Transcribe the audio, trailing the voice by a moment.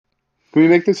Can we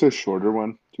make this a shorter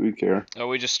one? Do we care? Oh,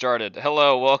 we just started.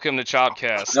 Hello, welcome to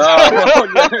Chopcast.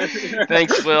 Oh,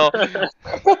 Thanks, Will.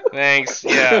 Thanks.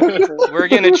 Yeah, we're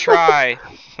gonna try.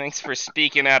 Thanks for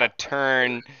speaking out of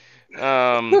turn.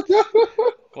 Welcome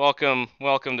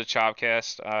to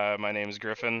Chopcast. My name is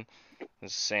Griffin.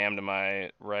 This is Sam to my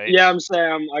right. yeah, I'm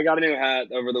Sam. I got a new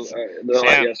hat over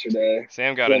Sam- yesterday.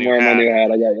 Sam got So a I'm new wearing my new hat.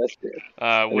 hat I got yesterday.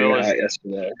 Will is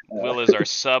Yesterday. Will is our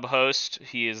sub-host.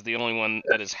 He is the only one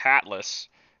that is hatless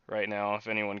right now. If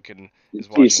anyone is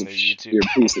watching the YouTube. You're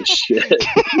a piece of shit.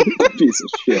 Piece of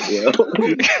shit, Will.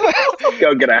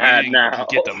 Go get a hat You now.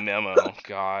 get the memo.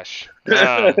 Gosh.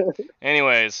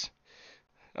 Anyways,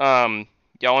 y'all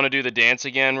want to do the dance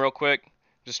again, real quick?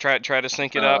 Just try to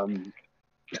sync it up.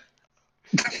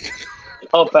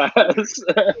 I'll pass.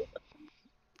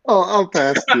 I'll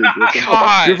pass too, Griffin.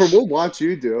 Gosh. Griffin, we'll watch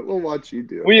you do it. We'll watch you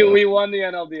do it. We won the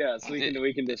NLDS.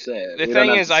 We can just say it. The We don't thing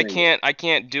have is, to I sing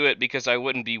can't do it because I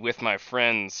wouldn't be with my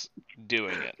friends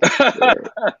doing it.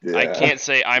 Yeah. I can't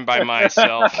say I'm by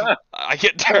myself. I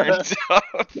get turned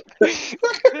up.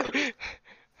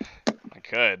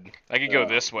 I could go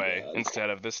this way instead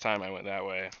of this time I went that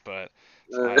way, but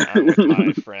I'm with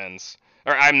my friends.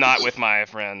 Or I'm not with my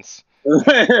friends.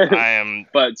 I am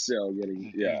But still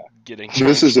getting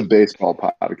This is a baseball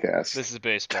podcast. This is a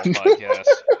baseball podcast.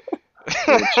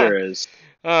 It sure is.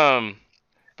 But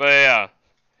yeah,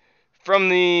 from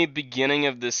the beginning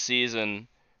of this season,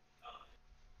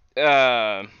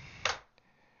 or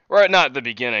not the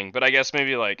beginning, but I guess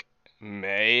maybe like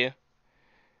May,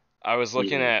 I was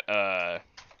looking at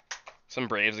some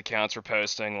Braves accounts were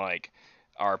posting like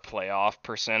our playoff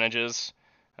percentages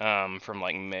from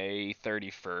like May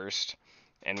 31st,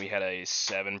 and we had a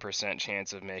 7%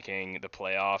 chance of making the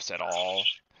playoffs at all,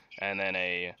 and then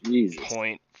a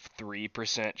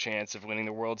 0.3% chance of winning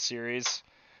the World Series.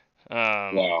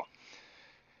 Wow.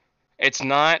 It's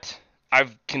not.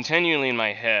 I've continually in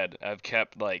my head, I've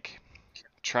kept like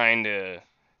trying to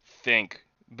think,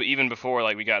 but even before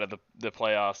like we got to the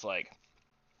playoffs, like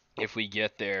if we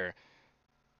get there,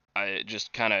 I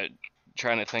just kind of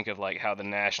trying to think of like how the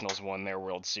Nationals won their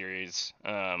World Series.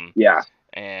 And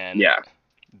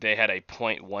they had a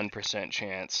 0.1%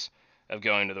 chance of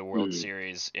going to the World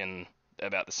Series in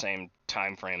about the same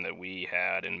time frame that we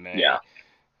had in May.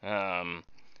 Yeah.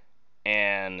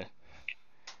 And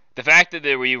the fact that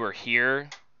we were here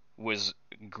was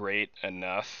great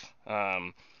enough.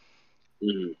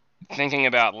 Thinking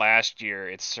about last year,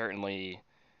 it's certainly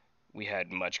we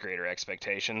had much greater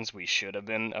expectations. We should have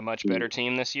been a much better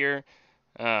team this year.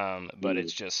 But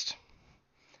it's just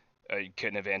I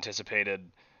couldn't have anticipated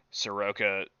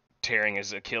Soroka tearing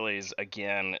his Achilles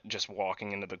again, just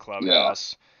walking into the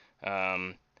clubhouse,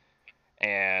 and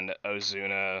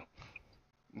Ozuna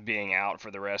being out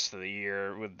for the rest of the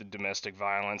year with the domestic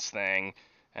violence thing,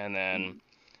 and then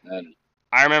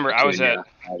I remember I was at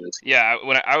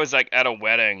when I was like at a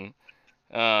wedding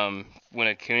when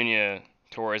Acuna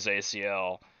tore his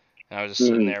ACL. And I was just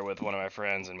sitting there with one of my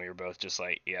friends, and we were both just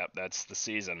like, "Yep, that's the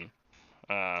season."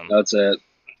 That's it.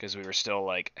 Because we were still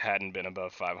like hadn't been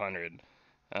above 500.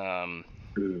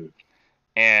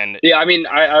 And yeah, I mean,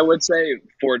 I would say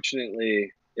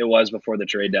fortunately it was before the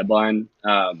trade deadline.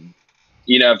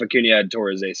 If Acuna had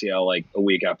tore his ACL like a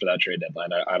week after that trade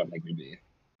deadline, I don't think we'd be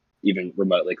even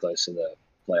remotely close to the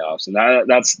playoffs. And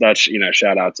that's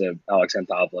shout out to Alex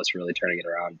Anthopoulos for really turning it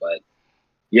around. But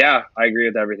yeah, I agree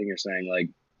with everything you're saying. Like,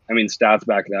 I mean, stats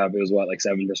back it up. It was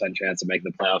 7% chance of making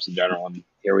the playoffs in general, and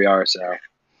here we are. So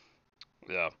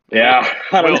yeah,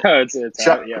 I don't know. It's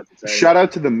shout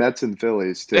out to the Mets and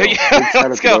Phillies too.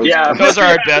 Let's go. Yeah, those are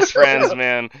our best friends,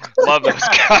 man. Love those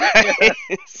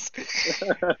guys.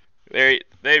 They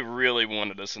really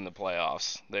wanted us in the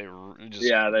playoffs. They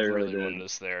really wanted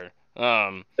us there.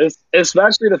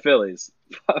 Especially the Phillies.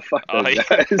 Fuck those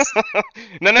guys.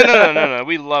 No.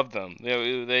 We love them.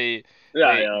 They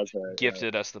that's right,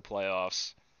 gifted us the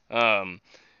playoffs. But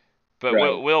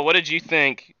right. Will, what did you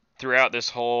think throughout this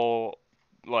whole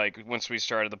once we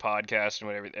started the podcast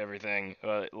and everything?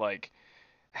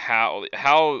 How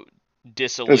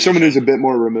disillusioned? As someone who's a bit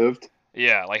more removed.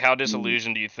 Yeah, how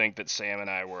disillusioned do you think that Sam and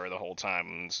I were the whole time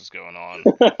when this was going on?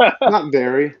 Not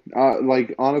very.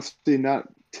 Honestly, not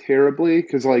terribly,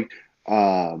 because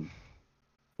no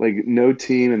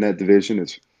team in that division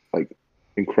is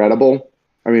incredible.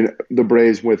 I mean, the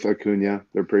Braves with Acuna,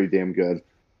 they're pretty damn good.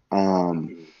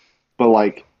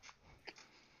 But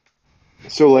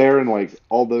Soler and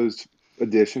all those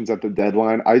additions at the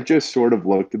deadline, I just sort of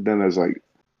looked at them as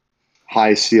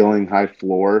high ceiling, high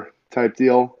floor type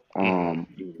deal.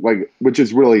 Which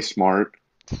is really smart.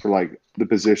 for like the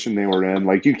position they were in.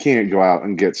 Like you can't go out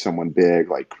and get someone big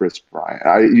like Chris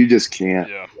Bryant. You just can't.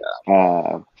 Yeah.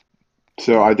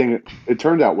 So I think it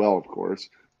turned out well, of course.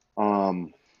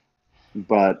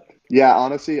 But yeah,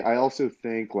 honestly, I also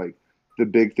think like the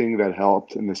big thing that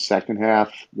helped in the second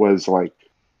half was like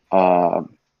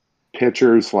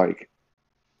pitchers like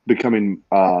becoming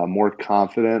more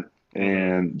confident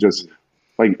and just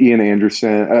like Ian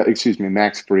Anderson,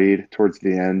 Max Fried towards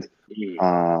the end.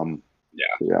 Yeah.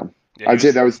 I'd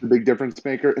say that was the big difference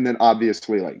maker. And then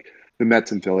obviously like the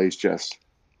Mets and Phillies just,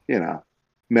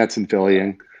 Mets and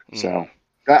Phillying. So,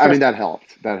 I mean, that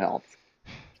helped. That helped.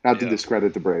 Not to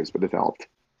discredit the Braves, but it helped.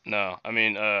 No, I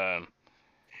mean,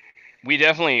 we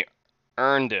definitely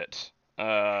earned it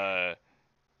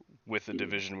with the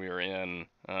division we were in.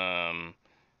 I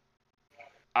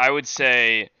would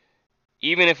say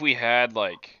even if we had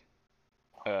like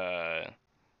the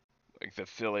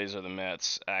Phillies or the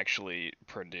Mets actually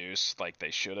produce like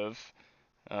they should have,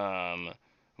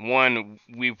 one,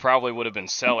 we probably would have been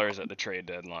sellers at the trade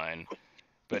deadline.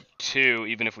 But two,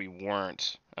 even if we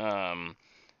weren't,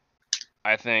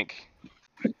 I think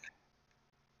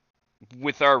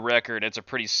with our record, it's a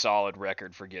pretty solid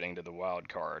record for getting to the wild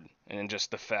card. And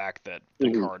just the fact that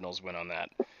the Cardinals went on that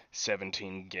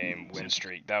 17-game win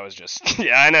streak, that was just,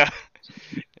 yeah, I know.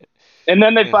 And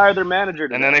then they fired their manager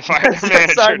today.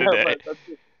 Today.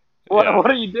 What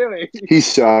are you doing? He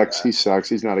sucks. He's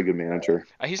not a good manager.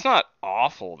 He's not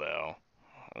awful, though.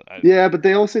 Yeah, but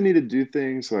they also need to do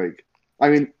things like, I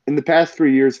mean, in the past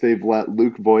 3 years, they've let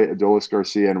Luke Voit, Adolis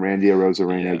Garcia, and Randy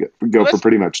Arozarena go for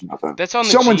pretty much nothing. That's on the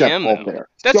Someone's GM, at fault though. there.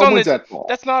 Someone's at fault.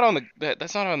 That's not on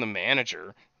the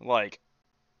manager. Like,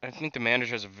 I think the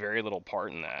manager has very little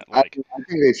part in that. Like, I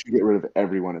think they should get rid of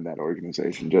everyone in that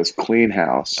organization. Just clean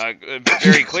house.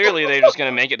 Very clearly, they're just going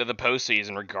to make it to the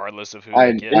postseason regardless of who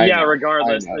they get. Yeah,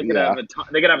 regardless, they could have a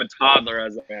toddler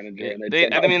as a manager.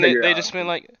 They just been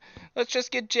like, let's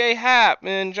just get Jay Happ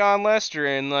and John Lester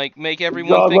and like make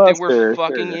everyone think that we're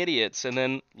fucking idiots, and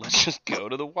then let's just go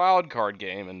to the wild card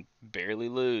game and barely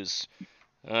lose.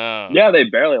 Yeah, they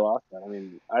barely lost that. I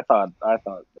mean, I thought.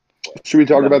 Should we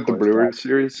talk about the Brewers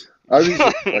series? I was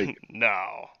like,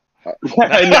 no.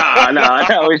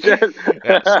 No, we should.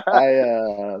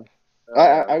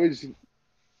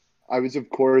 I was of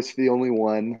course the only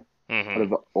one Mm-hmm. out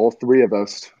of all three of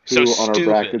us who on our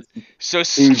brackets who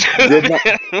did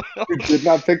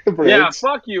not pick the Braves. Yeah,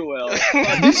 fuck you, Will.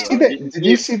 Did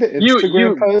you see the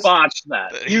Instagram post? You botched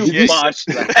that. You botched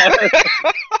that.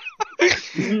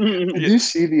 Did you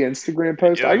see the Instagram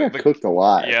post? Yeah, I got cooked a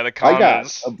lot. Yeah, the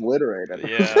comments. I got obliterated.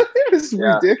 Yeah. It was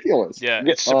ridiculous. Yeah,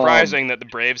 it's surprising that the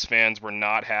Braves fans were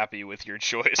not happy with your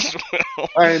choice, Will.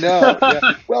 I know.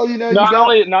 Yeah. Well,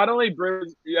 not only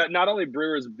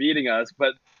Brewers beating us,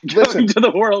 but going to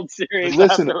the World Series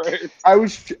afterwards. I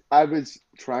was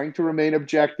trying to remain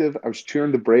objective. I was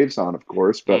cheering the Braves on, of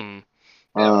course, but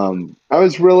I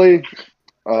was really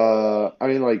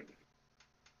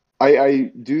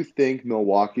I do think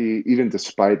Milwaukee, even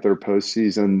despite their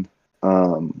postseason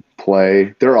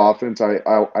play, their offense, I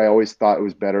always thought it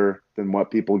was better than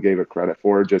what people gave it credit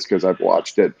for, just because I've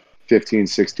watched it 15,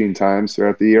 16 times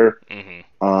throughout the year.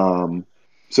 Mm-hmm.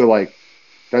 So, like,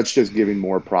 that's just giving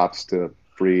more props to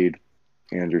Fried,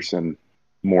 Anderson,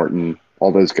 Morton,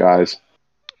 all those guys.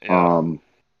 Yeah.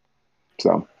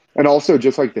 And also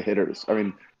just like the hitters. I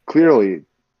mean, clearly,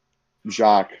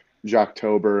 Jacques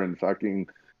Tober and fucking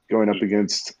going up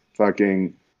against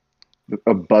fucking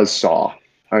a buzzsaw.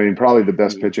 I mean, probably the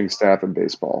best pitching staff in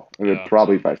baseball. I mean,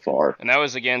 probably by far. And that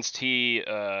was against he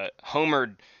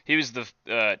homered. He was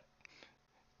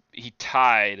he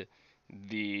tied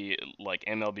the like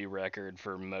MLB record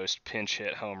for most pinch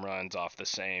hit home runs off the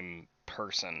same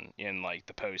person in like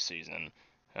the postseason.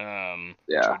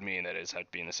 Which would mean that it had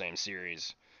to be in the same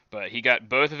series. But he got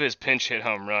both of his pinch hit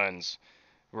home runs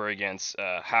were against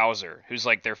Hauser, who's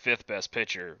like their fifth best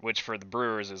pitcher, which for the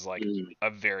Brewers is like a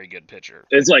very good pitcher.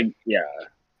 It's like,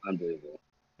 unbelievable.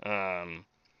 And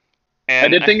I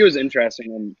did think it was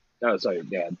interesting. Sorry,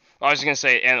 go ahead. I was just gonna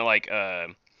say, and like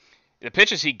the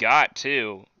pitches he got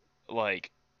too,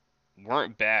 like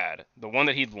weren't bad. The one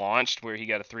that he launched where he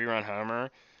got a 3-run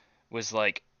homer was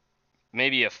like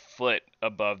maybe a foot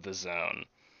above the zone.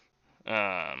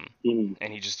 And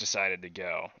he just decided to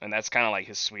go, and that's kind of like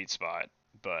his sweet spot.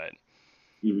 But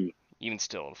even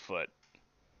still, a foot.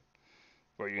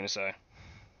 What were you gonna say?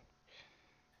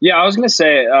 Yeah, I was gonna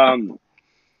say. I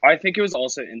think it was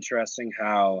also interesting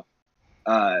how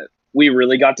we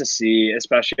really got to see,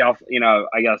 especially off.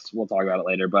 I guess we'll talk about it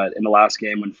later. But in the last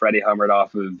game when Freddie homered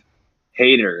off of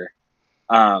Hader,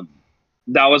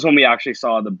 that was when we actually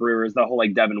saw the Brewers, the whole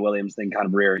like Devin Williams thing kind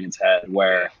of rearing its head,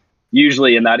 where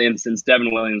usually in that instance,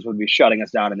 Devin Williams would be shutting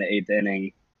us down in the 8th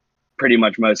inning pretty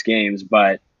much most games,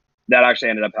 but that actually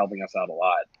ended up helping us out a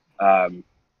lot.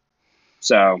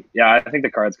 So yeah, I think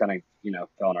the cards kind of,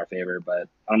 fell in our favor, but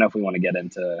I don't know if we want to get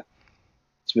into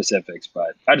specifics,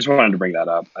 but I just wanted to bring that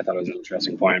up. I thought it was an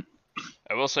interesting point.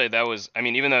 I will say that was, I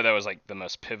mean, even though that was like the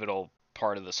most pivotal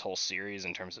part of this whole series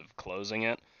in terms of closing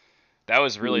it, that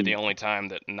was really the only time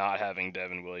that not having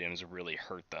Devin Williams really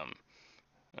hurt them.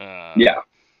 Yeah,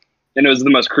 and it was the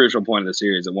most crucial point of the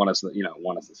series. It won us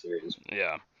the series.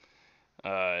 Yeah.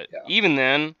 Even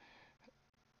then,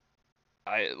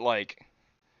 I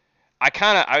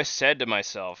said to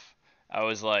myself, I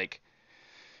was like,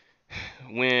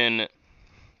 when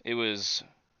it was,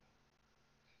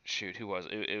 who was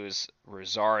it? It was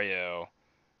Rosario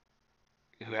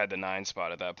who had the 9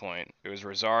 spot at that point. It was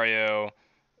Rosario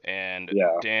and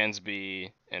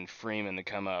Dansby and Freeman to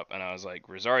come up, and I was like,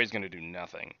 Rosario's going to do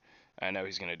nothing. I know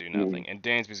he's going to do nothing. And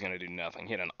Dansby's going to do nothing.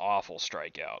 He had an awful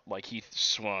strikeout. Like, he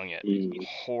swung at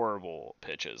horrible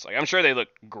pitches. Like, I'm sure they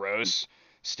looked gross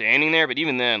standing there, but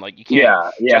even then, like, you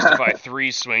can't justify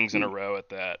 3 swings in a row at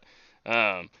that.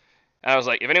 I was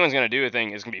like, if anyone's going to do a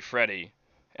thing, it's going to be Freddie.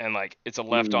 And, like, it's a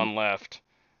left on left.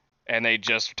 And they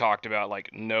just talked about,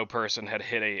 like, no person had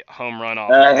hit a home run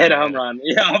off. Hit a home run.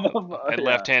 Yeah. A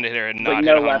left-handed hitter had not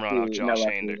hit a home run off Josh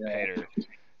Hader.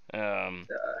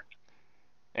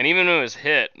 And even when it was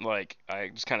hit, like, I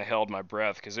just kind of held my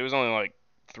breath because it was only, like,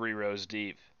 3 rows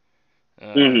deep.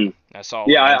 I saw.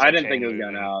 Yeah, I didn't think it was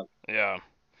going out. Yeah.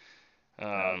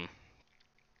 The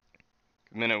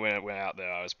minute when it went out, though,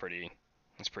 I was pretty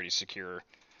secure.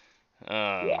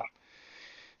 But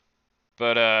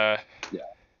I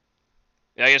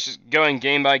guess just going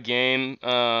game by game.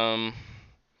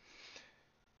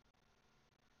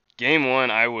 Game 1,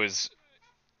 I was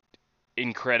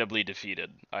incredibly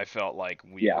defeated. I felt like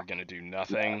we were going to do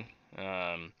nothing.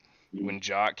 When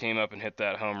Jock came up and hit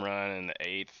that home run in the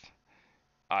 8th,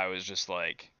 I was just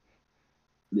like...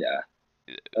 Yeah.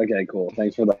 Okay, cool.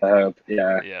 Thanks for the hope.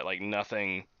 Yeah. Yeah, like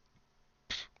nothing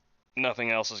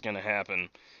else is going to happen.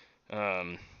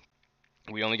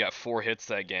 We only got 4 hits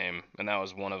that game, and that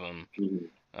was one of them.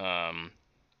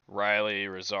 Riley,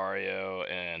 Rosario,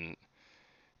 and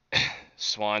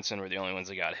Swanson were the only ones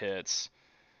that got hits.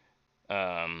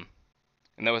 And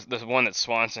that was the one that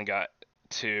Swanson got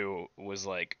to was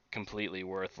like completely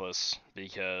worthless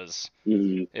because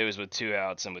it was with 2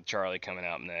 outs and with Charlie coming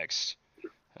out next.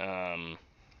 I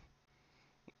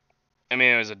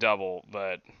mean, it was a double,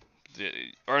 but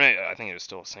I think it was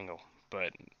still a single.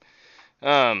 But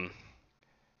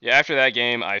yeah, after that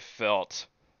game, I felt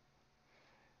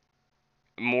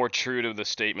more true to the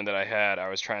statement that I had. I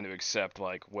was trying to accept,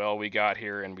 like, well, we got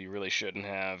here and we really shouldn't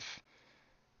have.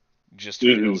 Just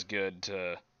feels good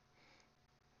to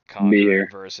conquer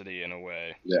adversity in a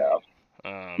way. Yeah.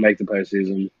 Make the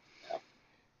postseason. Yeah.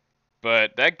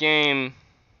 But that game,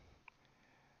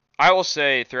 I will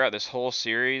say, throughout this whole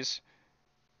series,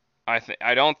 I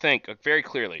don't think, very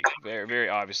clearly, very, very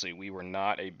obviously, we were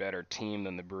not a better team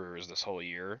than the Brewers this whole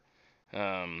year.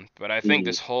 But I think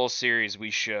this whole series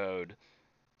we showed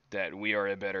that we are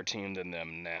a better team than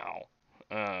them now.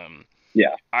 I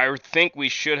think we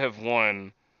should have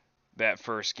won that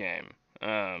first game.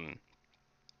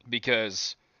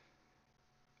 Because,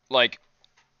 like,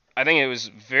 I think it was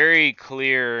very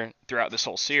clear throughout this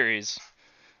whole series,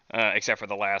 except for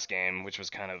the last game, which was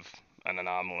kind of an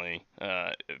anomaly,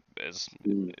 as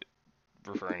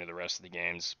referring to the rest of the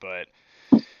games. But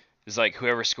it's like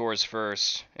whoever scores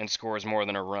first and scores more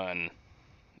than a run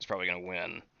is probably going to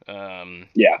win.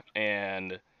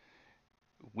 And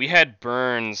we had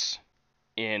Burns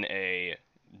in a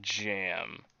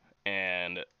jam,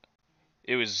 and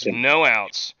it was no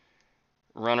outs,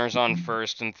 runners on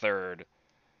first and third,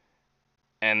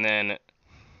 and then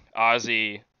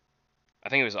Ozzy, I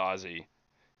think it was Ozzy,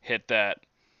 hit that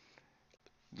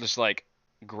just like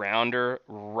grounder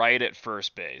right at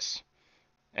first base.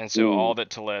 And so all that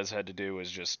Tellez had to do was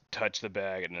just touch the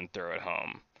bag and then throw it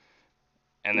home.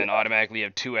 And then automatically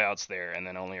have 2 outs there and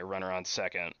then only a runner on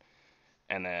second.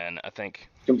 And then I think...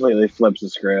 completely flips the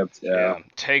script. Yeah.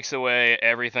 Takes away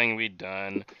everything we'd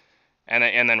done.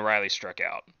 And then Riley struck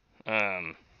out.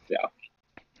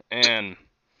 And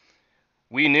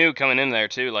we knew coming in there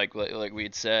too, like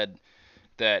we'd said,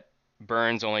 that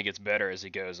Burns only gets better as he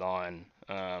goes on.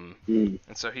 And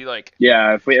so he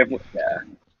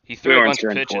he threw a bunch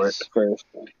of pitches.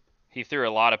 He threw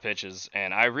a lot of pitches,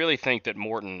 and I really think that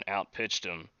Morton outpitched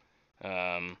him.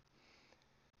 I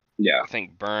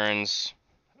think Burns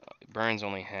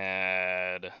only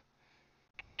had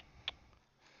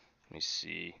Let me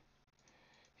see.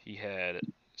 He had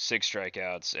 6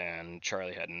 strikeouts and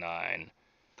Charlie had 9.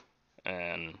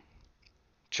 And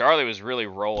Charlie was really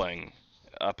rolling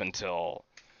up until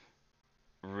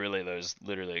really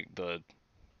literally the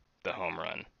home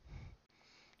run.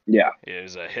 Yeah. It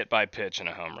was a hit by pitch and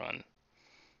a home run.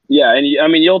 Yeah, and I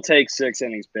mean, you'll take 6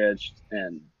 innings pitched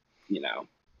and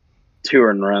 2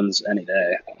 earned runs any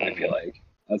day. I feel like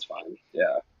that's fine.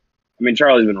 Yeah, I mean,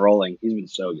 Charlie's been rolling. He's been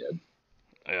so good.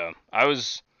 Yeah,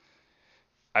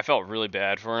 I felt really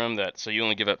bad for him so you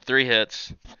only give up 3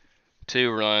 hits,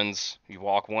 2 runs, you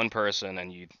walk 1 person,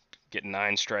 and you get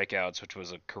 9 strikeouts, which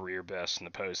was a career best in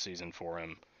the postseason for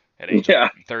him at age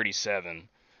 37.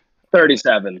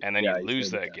 37. And then you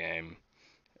lose that game.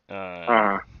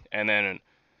 And then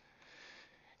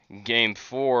in game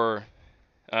 4,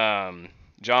 John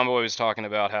Boy was talking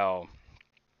about how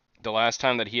the last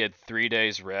time that he had 3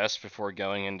 days rest before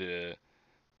going into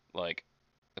like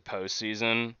the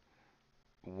postseason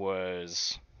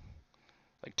was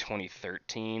like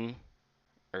 2013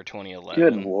 or 2011.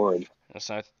 Good lord. Or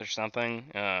something.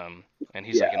 And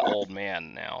he's like an old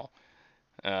man now.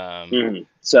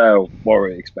 So what were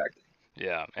we expecting?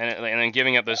 Yeah, and then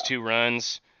giving up those 2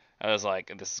 runs, I was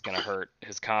like, this is gonna hurt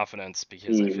his confidence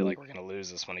because I feel like we're gonna lose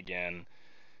this one again.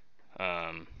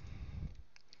 But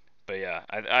yeah,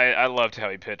 I loved how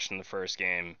he pitched in the first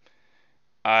game.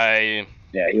 He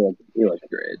looked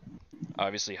great.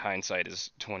 Obviously, hindsight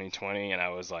is 2020, and I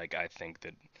was like, I think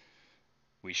that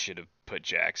we should have put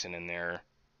Jackson in there,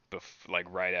 like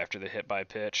right after the hit by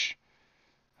pitch.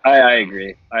 I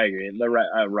agree.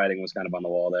 The writing was kind of on the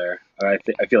wall there. I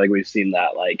feel like we've seen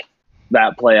that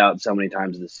play out so many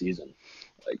times this season.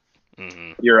 Like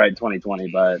you're right, 2020,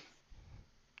 but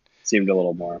seemed a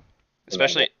little more.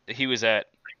 Especially he was at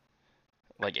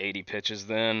like 80 pitches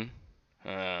then,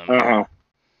 and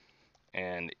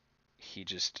he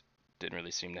just didn't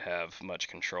really seem to have much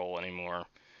control anymore.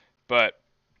 But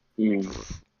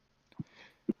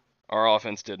our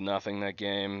offense did nothing that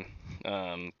game.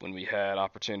 When we had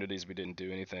opportunities, we didn't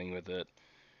do anything with it.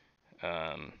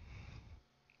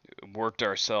 Worked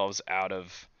ourselves out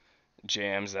of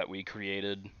jams that we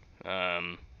created.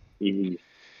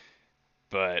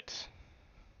 But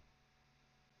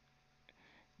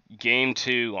game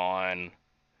 2 on,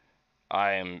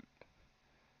 I am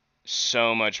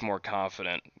so much more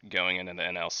confident going into the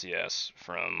NLCS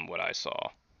from what I saw.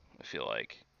 I feel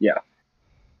like. Yeah.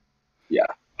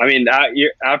 I mean,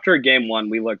 after game 1,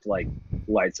 we looked like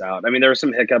lights out. I mean, there were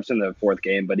some hiccups in the 4th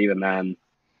game, but even then,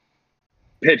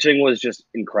 pitching was just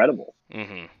incredible.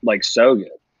 Like, so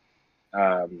good.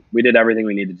 We did everything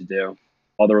we needed to do.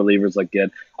 All the relievers looked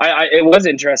good. It was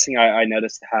interesting. I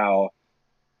noticed how,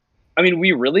 I mean,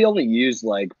 we really only used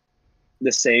like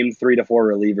the same 3 to 4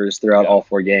 relievers throughout all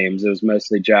 4 games. It was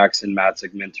mostly Jackson,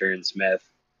 Matzik, Minter, and Smith.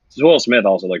 Will Smith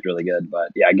also looked really good,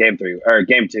 but yeah, game 2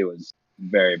 was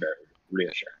very, very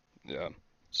reassuring. Yeah,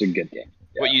 it's a good game.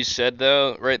 Yeah. What you said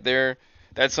though, right there,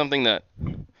 that's something that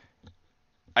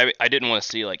I didn't want to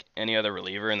see like any other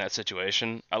reliever in that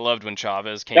situation. I loved when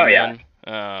Chavez came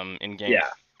in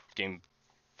game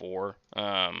 4.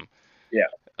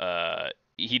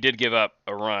 He did give up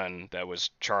a run that was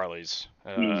Charlie's.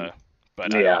 But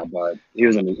but he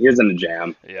was in a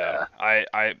jam. Yeah.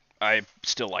 I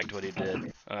still liked what he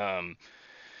did. But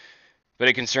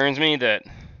it concerns me that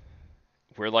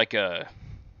we're like a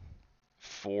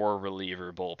 4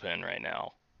 reliever bullpen right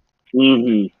now.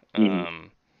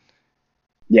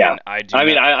 Yeah. I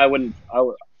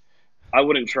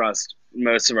wouldn't trust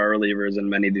most of our relievers in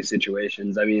many of these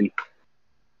situations. I mean,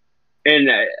 and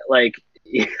I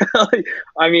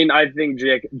think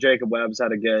Jacob Webb's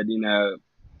had a good,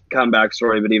 comeback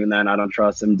story, but even then, I don't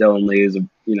trust him. Dylan Lee is a,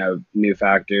 new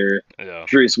factor. Yeah.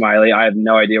 Drew Smiley, I have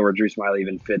no idea where Drew Smiley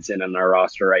even fits in our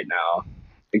roster right now.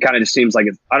 It kind of just seems like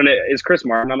I don't know. Is Chris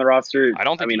Martin on the roster? I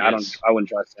don't think. I wouldn't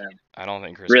trust him. I don't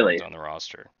think Chris Martin's on the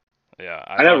roster. Yeah,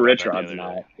 I know Rich Rod's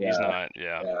not. He's not.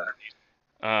 Yeah.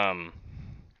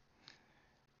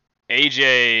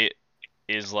 AJ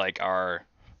is like our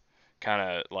kind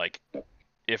of like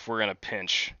if we're gonna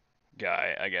pinch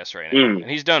guy, I guess right now, and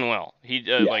he's done well. He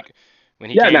like when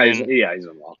he came in. He's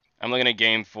done well. I'm looking at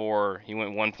game 4. He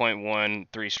went 1.1,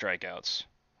 3 strikeouts.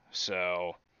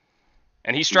 So,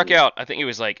 and he struck out. I think it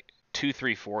was like 2,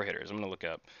 3, 4 hitters. I'm gonna look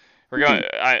up. We're going.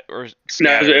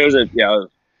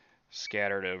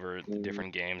 Scattered over the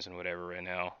different games and whatever right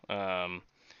now.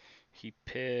 He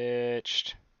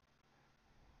pitched.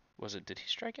 Did he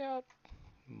strike out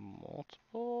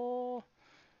multiple?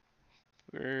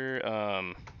 He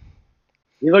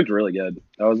looked really good.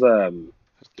 That was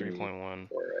 3.1.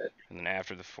 Right. and then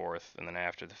after the 4th, and then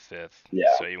after the 5th.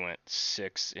 Yeah. So he went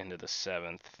 6 into the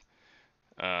 7th.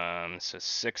 So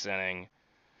 6th inning,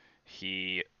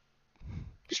 he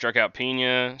struck out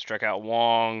Pena, struck out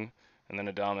Wong, and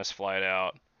then Adames flied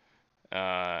out,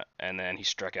 and then he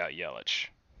struck out Yelich.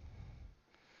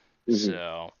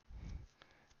 So,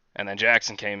 and then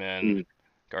Jackson came in,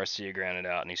 Garcia grounded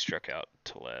out, and he struck out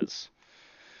Tellez.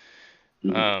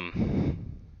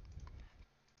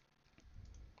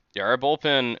 Yeah, our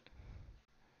bullpen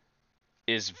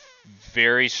is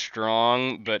very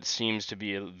strong, but seems to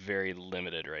be very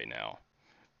limited right now.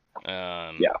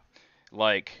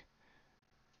 Like,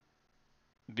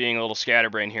 being a little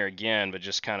scatterbrained here again, but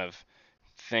just kind of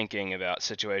thinking about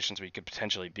situations we could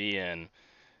potentially be in.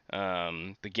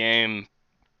 The game,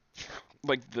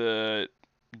 like the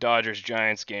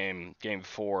Dodgers-Giants game, Game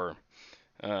 4,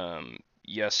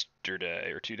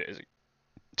 yesterday or 2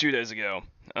 days ago,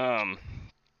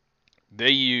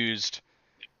 they used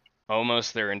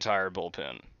almost their entire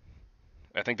bullpen.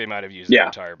 I think they might have used their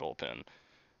entire bullpen,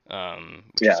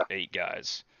 which is 8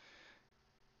 guys.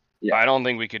 Yeah. I don't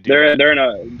think we could do that. They're in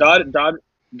a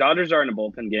Dodgers are in a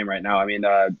bullpen game right now. I mean,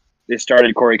 they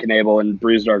started Corey Knebel and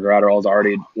Brusdar Graterol is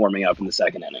already warming up in the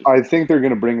 2nd inning. I think they're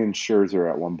going to bring in Scherzer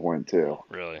at one point too.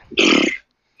 Really?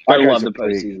 I love the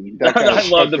postseason. I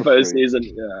love the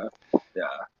postseason.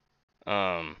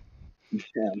 Yeah.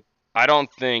 I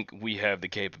don't think we have the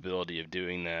capability of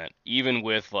doing that, even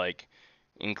with like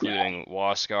including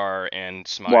Huascar and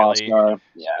Smiley.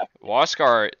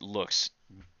 Huascar looks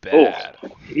bad. Oh,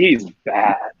 he's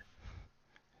bad.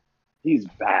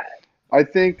 I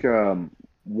think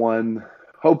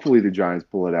hopefully the Giants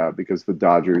pull it out because the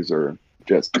Dodgers are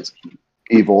just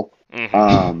evil.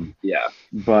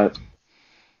 But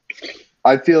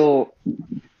I feel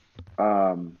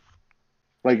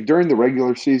like during the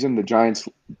regular season, the Giants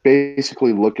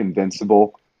basically look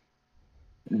invincible.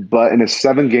 But in a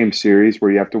 7-game series where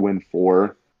you have to win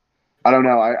 4, I don't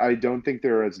know. I don't think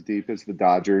they're as deep as the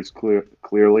Dodgers.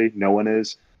 Clearly, no one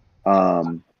is.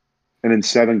 And in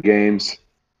 7 games,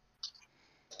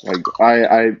 like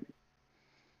I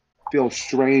feel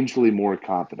strangely more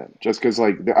confident just because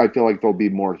like I feel like they'll be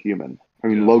more human. I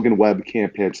mean, Logan Webb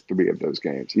can't pitch 3 of those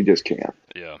games. He just can't.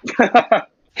 Yeah.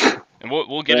 And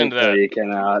we'll get into that. You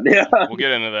cannot. Yeah. We'll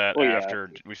get into that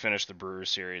after we finish the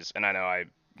Brewers series. And I know I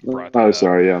brought that up. Oh,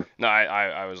 sorry. Yeah. No,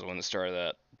 I was the one that started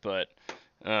that. But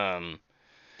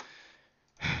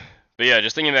yeah,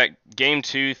 just thinking back, game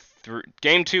 2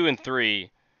 and 3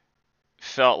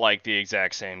 felt like the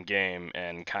exact same game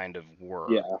and kind of were.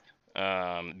 Yeah.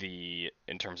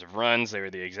 In terms of runs, they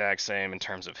were the exact same. In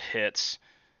terms of hits,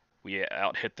 we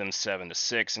out-hit them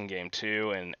 7-6 in game 2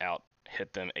 and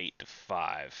out-hit them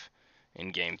 8-5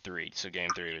 in game 3. So game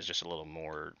 3 was just a little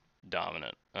more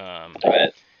dominant.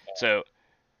 So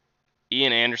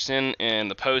Ian Anderson in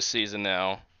the postseason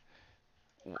now.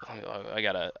 I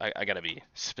gotta be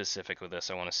specific with this.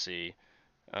 I want to see.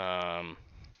 Dang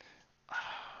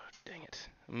it.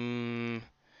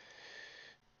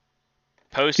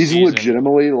 Postseason. He's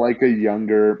legitimately like a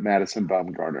younger Madison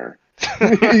Bumgarner.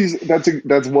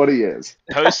 That's what he is.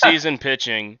 Postseason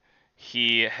pitching,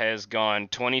 he has gone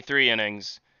 23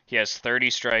 innings. He has 30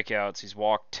 strikeouts. He's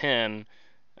walked 10,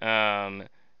 and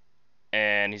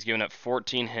he's given up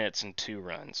 14 hits and 2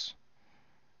 runs.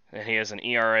 And he has an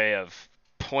ERA of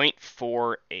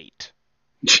 .48.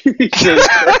 Jesus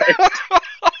Christ.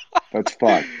 That's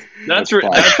fucked. That's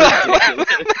ridiculous.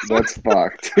 That's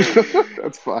fucked.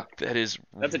 That's fucked. That's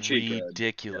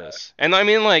ridiculous. Yeah. And I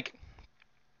mean, like,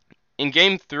 in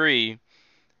game 3,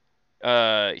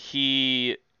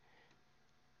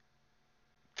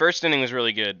 first inning was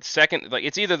really good. Second, like,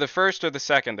 it's either the first or the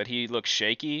second that he looked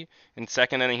shaky. In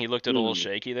second inning, he looked a little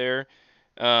shaky there.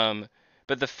 But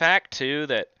the fact too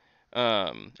that,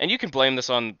 and you can blame this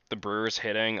on the Brewers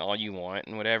hitting all you want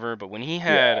and whatever, but when he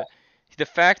had the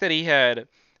fact that he had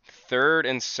third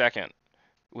and second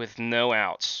with no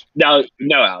outs. No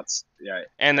outs. Yeah.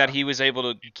 And that he was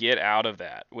able to get out of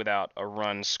that without a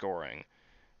run scoring.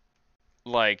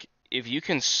 Like, if you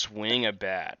can swing a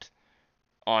bat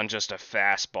on just a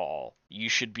fastball, you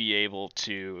should be able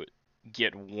to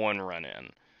get 1 run in.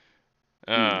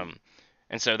 And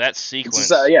so that sequence.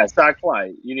 Sac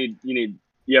fly. You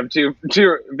have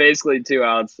basically 2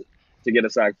 outs to get a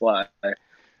sac fly. I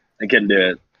couldn't do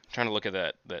it. I'm trying to look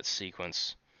at that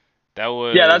sequence.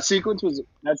 That sequence was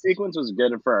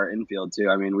good for our infield too.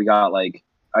 I mean, we got a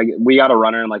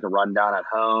runner and like a rundown at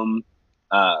home.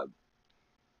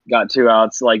 Got 2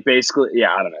 outs. Like basically,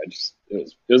 I don't know. Just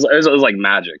it was like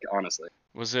magic, honestly.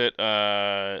 Was it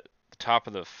the top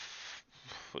of the?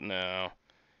 No.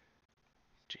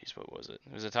 Jeez, what was it?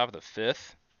 It was the top of the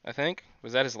 5th. I think.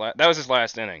 Was that his last? That was his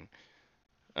last inning.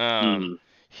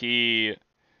 He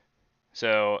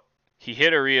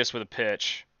hit Arias with a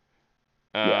pitch.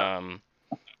 And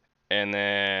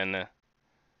then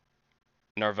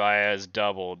Narvaez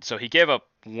doubled. So he gave up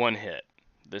one hit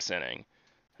this inning.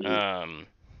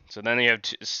 So then you have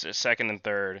second and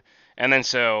third. And then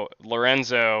so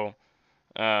Lorenzo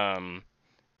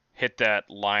hit that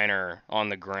liner on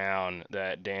the ground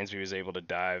that Dansby was able to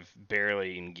dive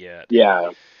barely and get.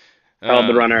 Yeah. Held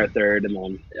the runner at third, and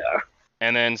then,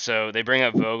 And then so they bring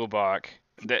up Vogelbach.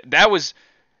 That was...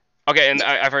 Okay, and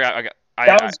I forgot...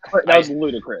 That was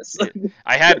ludicrous.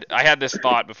 I had this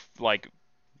thought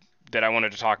that I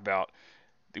wanted to talk about.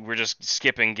 We're just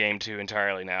skipping game 2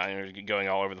 entirely now, and we're going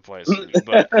all over the place.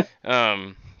 But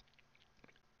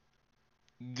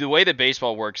the way that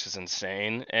baseball works is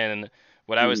insane. And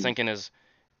what I was thinking is,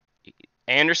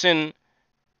 Anderson,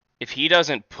 if he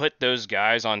doesn't put those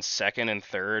guys on second and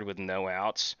third with no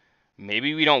outs,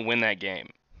 maybe we don't win that game,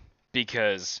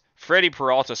 because Freddie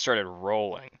Peralta started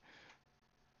rolling.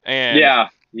 And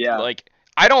like,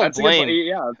 I don't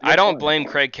blame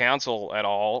Craig Counsell at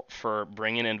all for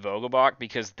bringing in Vogelbach,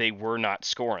 because they were not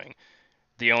scoring.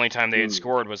 The only time they had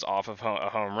scored was off of a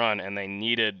home run, and they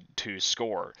needed to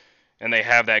score. And they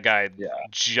have that guy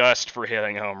just for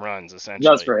hitting home runs,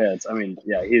 essentially. Just for hits. I mean,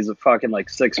 he's a fucking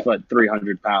 6 foot,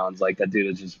 300 pounds. Like, that dude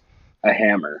is just a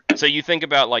hammer. So you think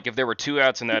about, like, if there were 2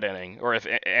 outs in that inning, or if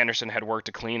Anderson had worked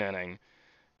a clean inning,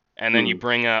 and then you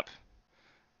bring up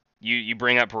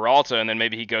Peralta, and then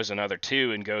maybe he goes another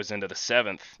 2 and goes into the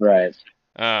 7th. Right.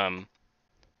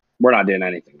 We're not doing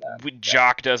anything then.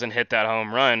 Jock doesn't hit that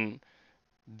home run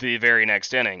the very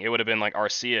next inning. It would have been like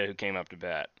Arcia who came up to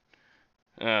bat.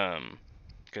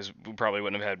 Because we probably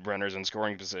wouldn't have had runners in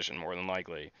scoring position, more than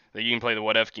likely. That you can play the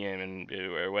what if game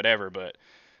or whatever, but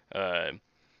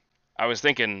I was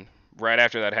thinking right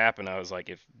after that happened, I was like,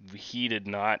 if he did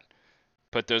not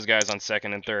put those guys on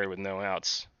second and third with no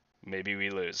outs, maybe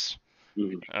we lose.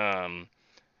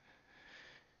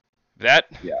 That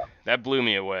blew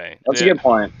me away. That's a good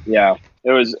point. Yeah,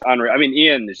 it was unreal. I mean,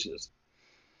 Ian is just,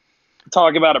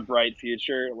 talk about a bright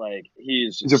future. Like,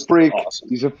 he's a freak. Awesome.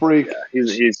 He's a freak. Yeah,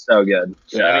 he's so good.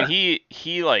 Yeah. I mean,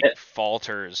 he like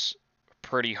falters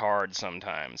pretty hard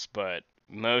sometimes, but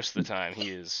most of the time he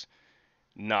is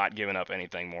not giving up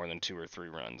anything more than 2 or 3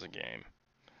 runs a game.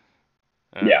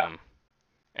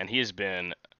 And he has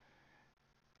been,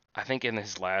 I think in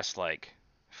his last 4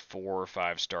 or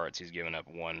 5 starts, he's given up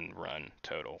 1 run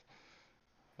total.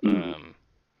 I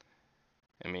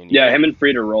mean, him and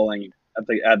Fried are rolling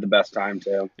at the best time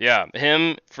too. Yeah,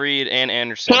 him, Fried, and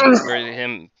Anderson, or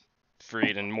him,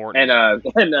 Fried, and Morton,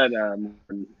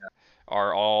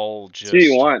 are all just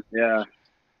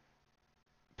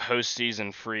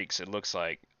postseason freaks. It looks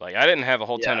like I didn't have a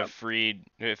whole ton of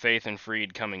faith in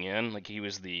Fried coming in. Like, he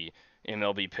was the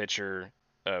MLB pitcher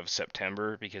of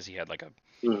September, because he had like a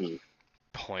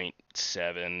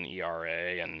 .7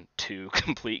 ERA and 2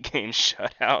 complete game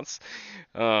shutouts.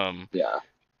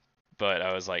 But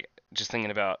I was like, just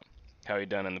thinking about how he'd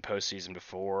done in the postseason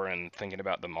before, and thinking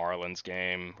about the Marlins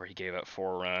game where he gave up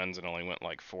 4 runs and only went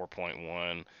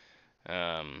 4.1.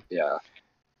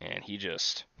 And he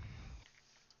just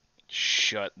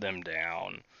shut them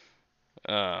down.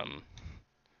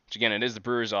 Which again, it is the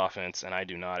Brewers' offense, and I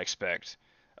do not expect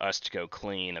us to go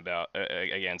clean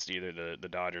against either the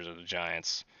Dodgers or the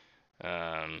Giants.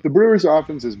 The Brewers'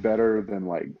 offense is better than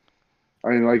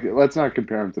let's not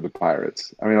compare them to the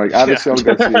Pirates. I mean, Addisel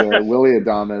Garcia, Willie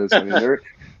Adames. I mean,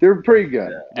 they're pretty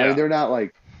good. I mean, they're not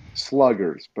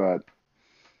sluggers, but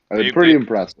they're pretty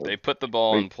impressive. They put the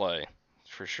ball in play,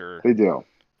 for sure. They do.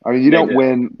 I mean, you don't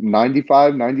win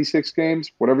 95, 96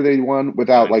 games, whatever they won,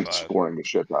 without 95. Scoring a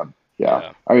shit ton.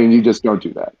 Yeah. I mean, you just don't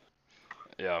do that.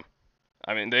 Yeah.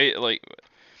 I mean, they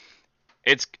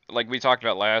it's like we talked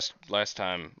about last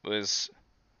time, was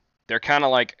they're kind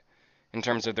of in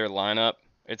terms of their lineup,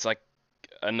 it's like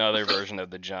another version of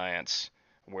the Giants,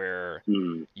 where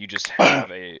you just have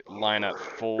a lineup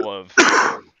full of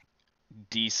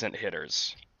decent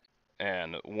hitters,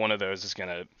 and one of those is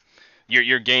gonna,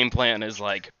 your game plan is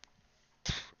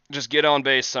just get on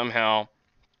base somehow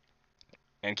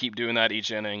and keep doing that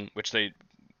each inning, which they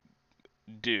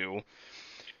didn't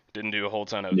do a whole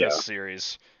ton of this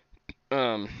series.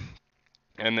 And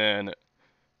then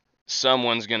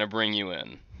someone's gonna bring you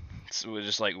in. So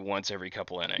just once every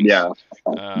couple innings.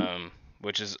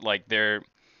 Which is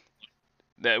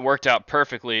that worked out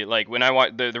perfectly. When I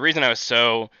watched, the reason I was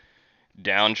so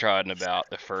downtrodden about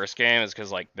the first game is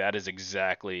because that is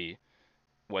exactly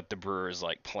what the Brewers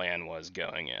plan was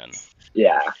going in.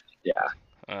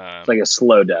 It's like a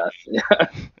slow death.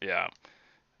 Yeah.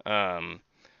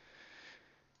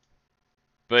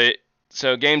 But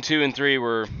so game 2 and 3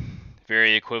 were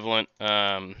very equivalent.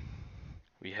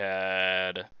 We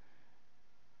had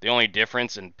the only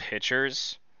difference in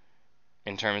pitchers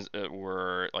in terms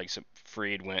were like so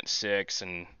Fried went 6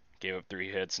 and gave up 3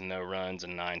 hits and no runs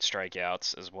and 9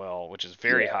 strikeouts as well, which is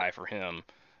very high for him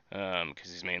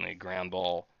because he's mainly a ground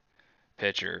ball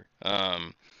pitcher.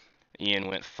 Ian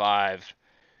went 5.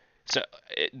 So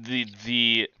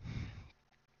the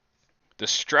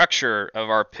structure of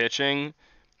our pitching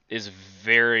is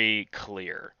very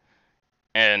clear,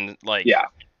 and like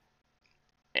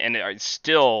and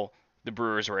still the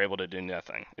Brewers were able to do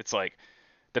nothing. It's like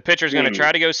the pitcher's going to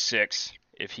try to go 6.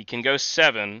 If he can go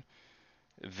 7,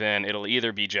 then it'll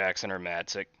either be Jackson or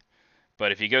Madsick.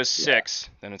 But if he goes 6,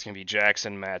 then it's going to be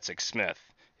Jackson, Madsick, Smith.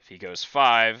 If he goes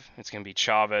 5, it's going to be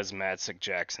Chavez, Madsick,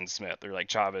 Jackson, Smith. They're like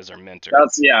Chavez or Minter.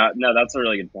 That's a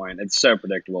really good point. It's so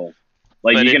predictable.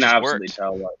 Like, but you can absolutely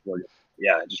tell what works.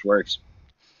 Yeah, it just works.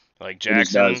 Like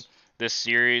Jackson, this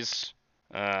series,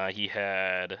 he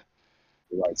had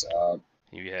lights up.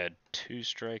 He had 2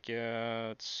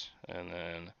 strikeouts, and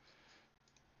then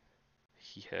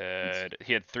he had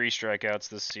 3 strikeouts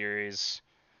this series.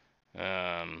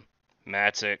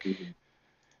 Madsick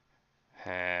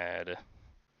had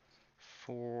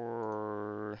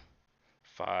 4,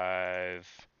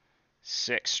 5,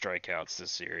 6 strikeouts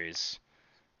this series.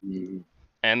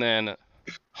 And then,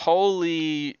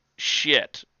 holy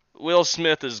shit, Will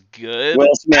Smith is good.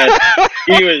 Will Smith,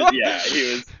 he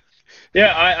was.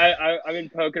 Yeah, I've been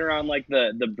poking around like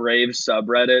the Braves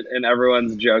subreddit, and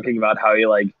everyone's joking about how he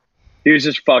was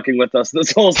just fucking with us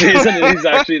this whole season, and he's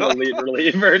actually the lead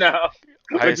reliever now,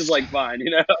 which is like fine, you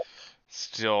know.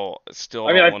 Still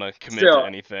don't want to commit to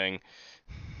anything.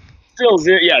 Still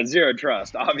zero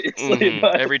trust, obviously.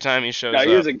 But every time he shows up,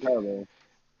 he was incredible.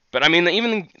 But I mean,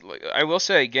 even I will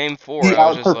say, Game 4, he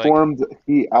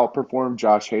outperformed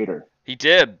Josh Hader. He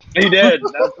did.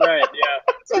 That's right.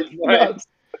 Yeah.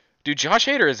 Dude, Josh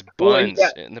Hader is buns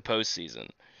in the postseason.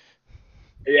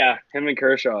 Yeah, him and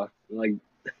Kershaw, like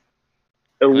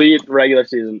elite regular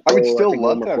season. I would still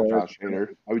love to have Josh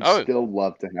Hader. I would still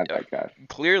love to have that guy.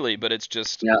 Clearly, but it's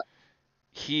just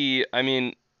he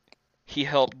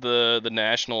helped the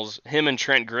Nationals. Him and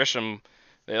Trent Grisham.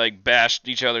 They like bashed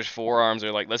each other's forearms.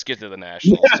 They're like, let's get to the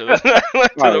Nationals, to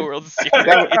the World Series.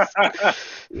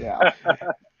 Yeah.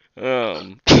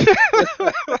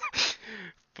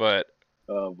 But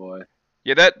oh boy.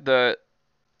 Yeah,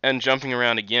 and jumping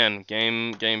around again,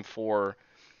 game 4,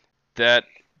 that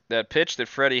pitch that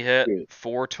Freddie hit,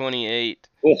 428,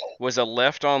 was a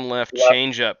left on left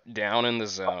changeup down in the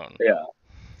zone. Yeah.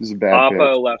 This is a bad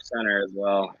Oppo pitch. left center as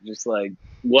well. Just like,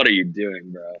 what are you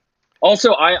doing, bro?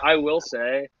 Also, I will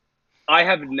say, I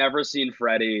have never seen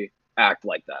Freddie act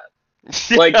like that.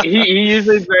 Like, he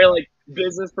usually is very, like,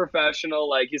 business professional.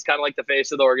 Like, he's kind of like the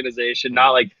face of the organization.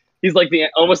 Not like, he's like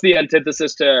almost the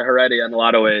antithesis to Heredia in a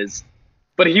lot of ways.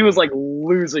 But he was, like,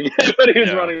 losing it when he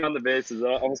was running on the bases.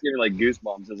 Almost giving me, like,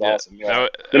 goosebumps. It was awesome. Yeah.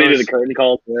 Then he did the curtain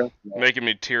call, too. Making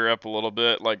me tear up a little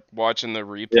bit, like, watching the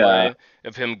replay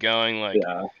of him going, like...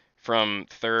 from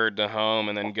third to home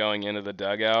and then going into the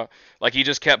dugout. Like, he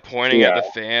just kept pointing at the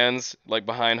fans, like,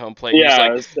 behind home plate. He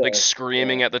was, like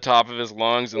screaming at the top of his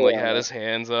lungs and, like, had his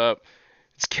hands up.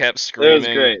 Just kept screaming. It was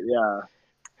great, yeah.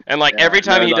 And, like, every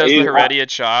time he does the Heredia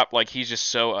chop, like, he's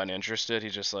just so uninterested.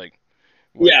 He's just, like...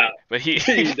 Wait. Yeah. But he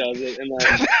does it. And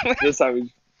then this time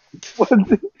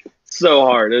so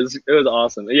hard. It was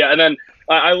awesome. Yeah, and then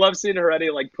I love seeing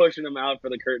Heredia, like, pushing him out for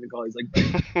the curtain call. He's like...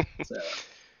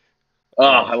 Oh,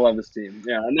 I love this team.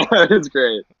 Yeah, it's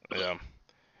great. Yeah.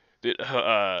 Dude,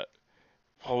 what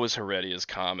was Heredia's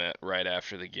comment right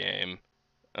after the game?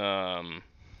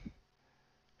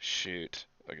 Shoot.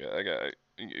 I got.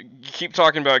 Keep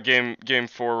talking about game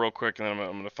 4 real quick, and then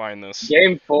I'm gonna find this.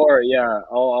 Game 4, yeah.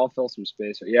 I'll fill some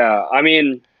space. Yeah, I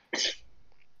mean,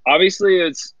 obviously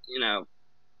it's it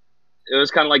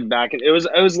was kind of like it was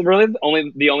really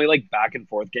the only like back and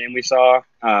forth game we saw.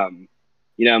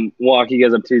 Milwaukee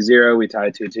goes up 2-0. We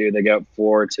tie 2-2. They go up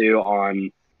 4-2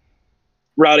 on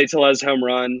Rowdy Tellez home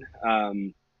run.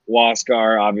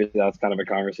 Waskar, obviously, that's kind of a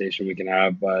conversation we can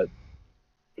have, but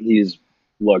he's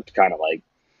looked kind of like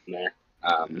meh.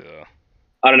 I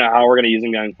don't know how we're going to use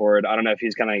him going forward. I don't know if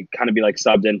he's going to kind of be like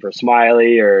subbed in for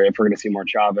Smiley or if we're going to see more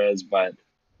Chavez, but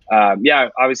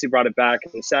obviously brought it back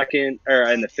in the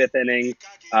 5th inning.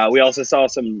 We also saw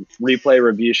some replay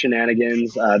review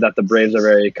shenanigans that the Braves are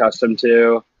very accustomed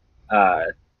to,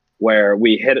 where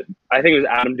we hit, I think it was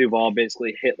Adam Duvall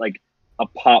basically hit like a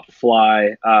pop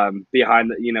fly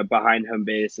behind home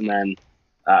base, and then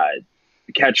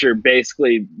catcher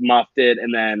basically muffed it,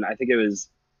 and then I think it was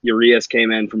Urias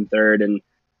came in from third and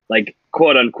like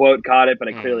quote unquote caught it, but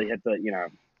it clearly hit the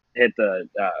hit the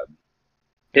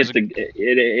it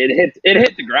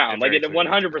hit the ground. Like it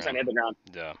 100% hit the ground.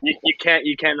 Yeah.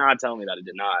 You cannot tell me that it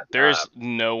did not. There's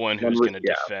no one who's going to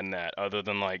defend that other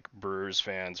than like Brewers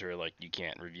fans who are like, you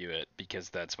can't review it because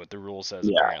that's what the rule says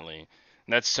apparently. And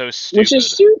that's so stupid. Which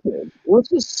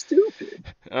is stupid.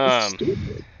 It's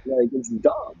stupid. Like it's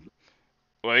dumb.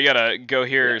 Well, you gotta go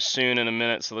here soon in a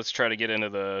minute, so let's try to get into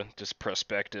the just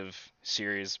prospective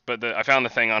series. But I found the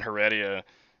thing on Heredia.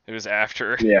 It was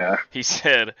after he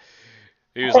said.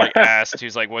 He was like asked, he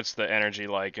was like, what's the energy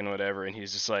like and whatever, and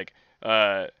he's just like, we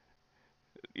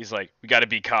got to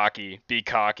be cocky.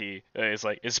 He's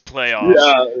like, it's playoffs.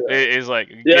 Yeah. He's like,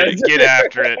 get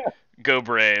after it. Go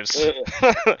Braves.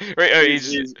 Right?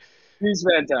 He's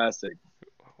fantastic.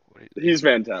 He's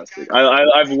fantastic.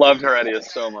 I've loved Heredia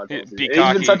so much. He's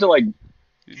been such a like,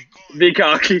 be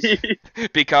cocky.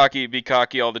 Be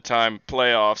cocky all the time.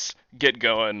 Playoffs. Get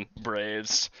going,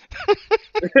 Braves.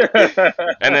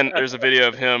 And then there's a video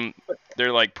of him.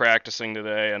 They're like practicing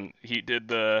today, and he did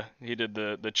the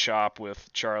chop with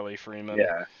Charlie Freeman.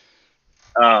 Yeah.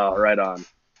 Oh, right on.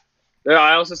 Yeah,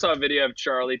 I also saw a video of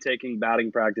Charlie taking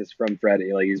batting practice from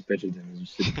Freddie. Like he's pitching to him.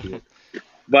 It's super cute.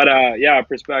 But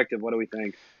perspective. What do we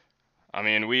think? I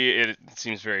mean, it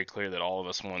seems very clear that all of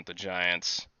us want the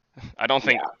Giants. I don't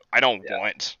want. I don't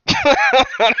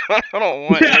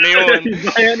want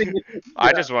anyone.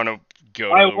 I just want to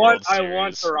go to the World Series. I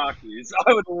want the Rockies.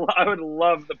 I would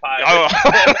love the Pirates.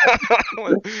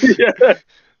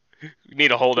 We need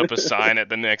to hold up a sign at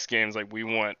the next games like we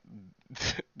want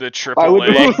the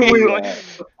AAA.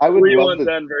 We want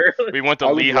Denver. We want the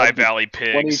Lehigh Valley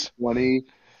Pigs.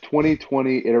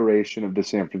 2020 iteration of the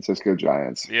San Francisco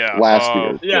Giants. Yeah. Last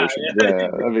year. Yeah,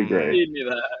 that'd be great. Need me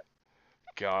that.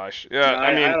 Gosh. Yeah,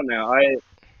 I mean, I don't know.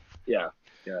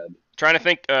 Good. Trying to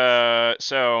think.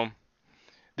 So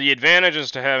the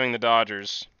advantages to having the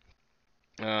Dodgers,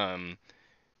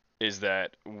 is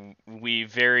that we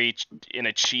in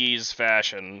a cheese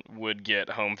fashion would get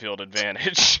home field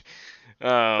advantage.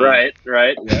 Right.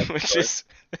 Yeah, which is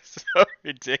so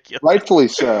ridiculous. Rightfully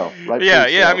so.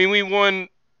 Yeah. I mean, we won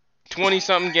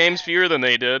 20-something games fewer than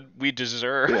they did. We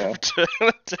deserved.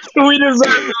 We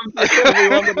deserve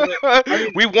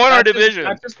them. We won our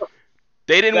division.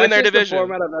 They didn't win their division. The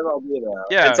format of MLB, though.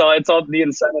 Yeah, it's all the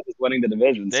incentive is winning the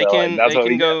division. They can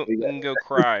go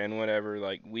cry and whatever.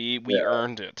 Like we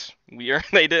earned it.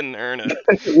 They didn't earn it.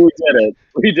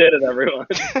 We did it, everyone.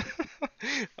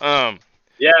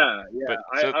 Yeah.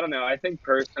 So, I don't know. I think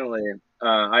personally,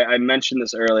 I mentioned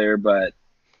this earlier, but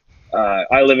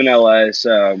I live in LA,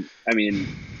 so I mean,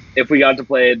 if we got to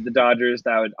play the Dodgers,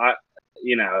 that would,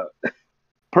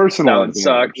 personally, that would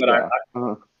suck.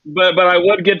 But I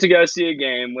would get to go see a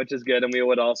game, which is good, and we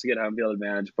would also get home field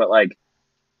advantage. But like,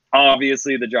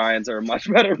 obviously, the Giants are a much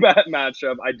better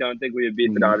matchup. I don't think we would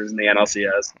beat the Dodgers in the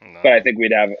NLCS, but I think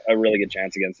we'd have a really good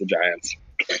chance against the Giants.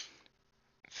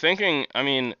 I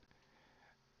mean,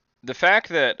 the fact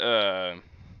that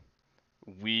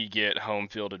we get home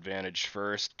field advantage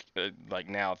first, like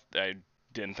now, I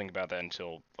didn't think about that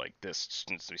until like this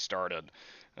since we started.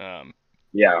 That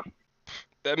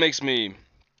makes me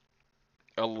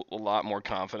a lot more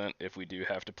confident if we do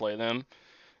have to play them.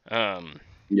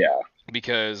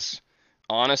 Because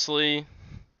honestly,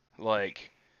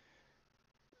 like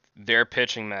their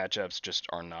pitching matchups just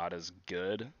are not as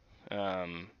good.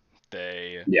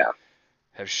 They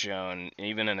have shown,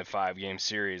 even in a 5-game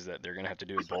series, that they're going to have to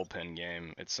do a bullpen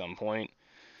game at some point.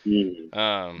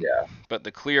 But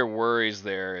the clear worries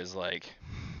there is, like,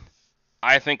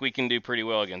 I think we can do pretty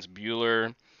well against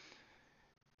Buehler.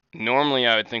 Normally,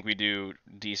 I would think we do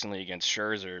decently against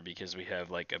Scherzer because we have,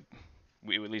 like, at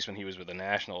least when he was with the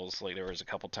Nationals, like, there was a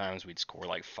couple times we'd score,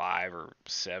 like, 5 or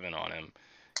 7 on him,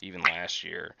 even last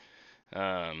year.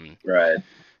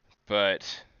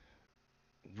 But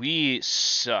we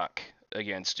suck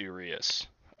against Urias.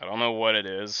 I don't know what it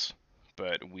is,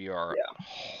 but we are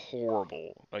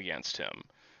horrible against him.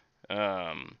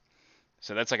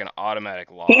 So that's like an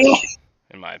automatic loss,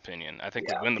 in my opinion. I think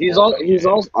we win the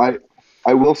ball.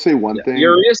 I will say one thing.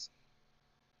 Urias?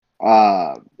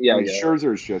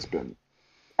 Scherzer's just been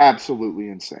absolutely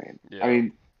insane. I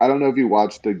mean, I don't know if you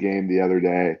watched the game the other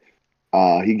day.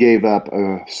 He gave up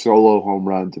a solo home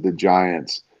run to the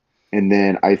Giants, and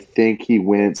then I think he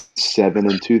went 7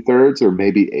 2/3 or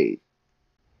maybe 8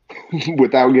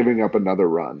 without giving up another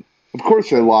run. Of course,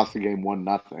 they lost the game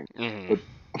 1-0. But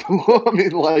I mean,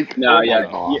 like,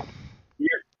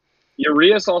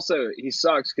 Urias also, he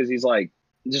sucks because he's like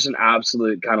just an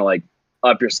absolute kind of like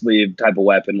up your sleeve type of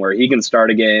weapon where he can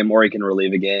start a game or he can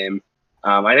relieve a game.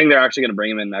 I think they're actually going to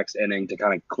bring him in next inning to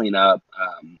kind of clean up.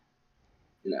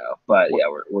 But yeah,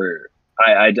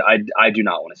 I do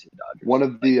not want to see the Dodgers. One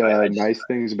of the nice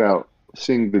things about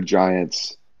seeing the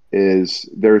Giants is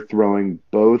they're throwing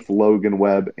both Logan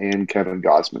Webb and Kevin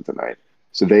Gausman tonight,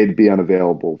 so they'd be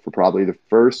unavailable for probably the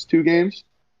first 2 games.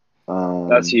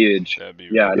 That's huge. That'd be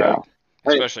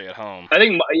especially at home. I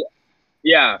think,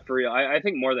 yeah, for real. I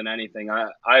think more than anything,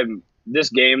 I'm this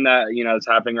game that is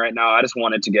happening right now. I just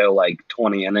want it to go like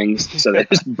 20 innings, so they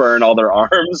just burn all their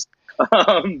arms.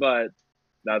 But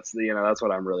that's that's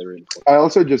what I'm really rooting for. I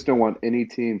also just don't want any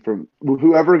team from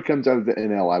whoever comes out of the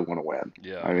NL. I want to win.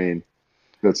 Yeah, I mean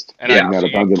that's making that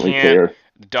abundantly clear.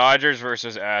 Dodgers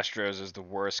versus Astros is the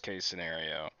worst case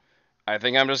scenario. I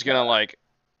think I'm just gonna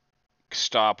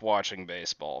stop watching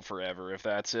baseball forever if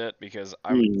that's it, because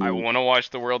I want to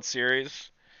watch the World Series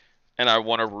and I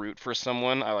want to root for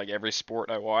someone. I like every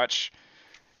sport I watch.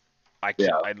 I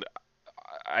can't.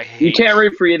 I hate. You can't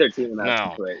root for either team.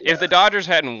 No. If the Dodgers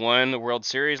hadn't won the World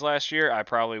Series last year, I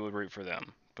probably would root for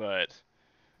them. But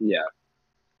yeah,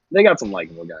 they got some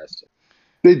likable guys too.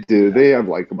 They do. They have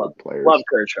likable players. Love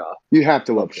Kershaw. You have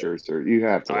to love Scherzer. You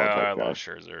have to love that guy. I love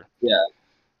Scherzer. Yeah.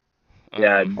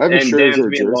 Yeah, I have a and Scherzer Dansby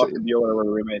and jersey. Walker Buehler were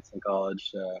roommates in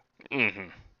college. So. Mm-hmm.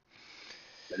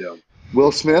 I do.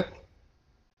 Will Smith?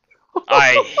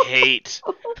 I hate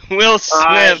Will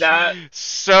Smith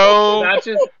so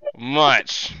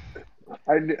much.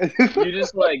 You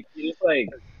just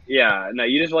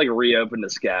reopened the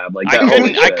scab. Like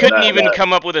I couldn't even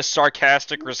come up with a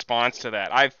sarcastic response to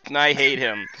that. I hate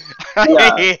him.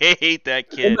 I hate that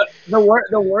kid.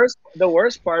 The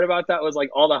worst part about that was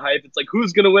all the hype. It's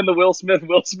who's gonna win the Will Smith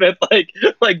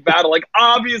battle?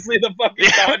 Obviously the fucking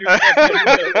Dodgers.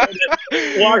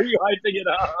 Why are you hyping it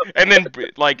up? And then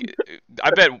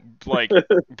I bet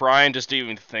Brian just didn't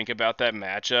even think about that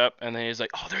matchup, and then he's like,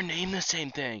 "Oh, they're named the same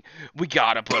thing. We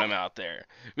gotta put him out there.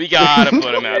 We gotta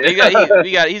put him out. He's got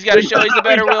to show he's the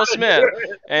better Will Smith."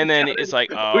 And then it's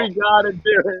like, "Oh, we gotta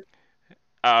do it.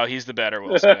 Oh, he's the better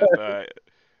Will Smith."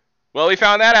 Well, we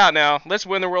found that out now. Let's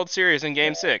win the World Series in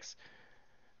Game 6.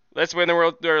 Let's go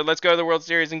to the World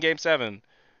Series in Game 7.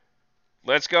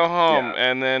 Let's go home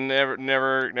and then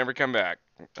never come back.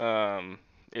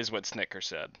 Is what Snicker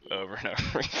said over and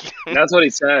over again. That's what he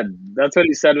said. That's what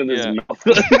he said with his mouth.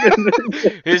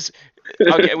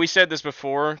 Okay, we said this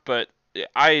before, but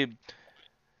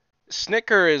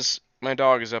Snicker is my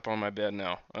dog is up on my bed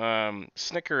now.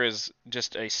 Snicker is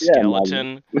just a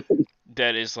skeleton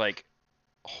that is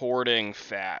hoarding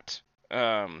fat.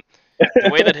 The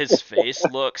way that his face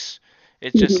looks,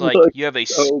 it's just you have a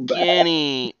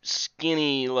skinny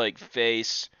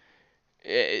face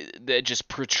that just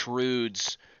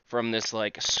protrudes from this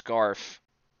scarf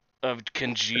of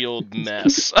congealed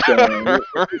mess. Just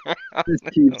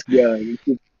keeps going.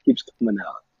 It keeps coming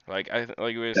out. Like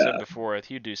we said before, I think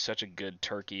you do such a good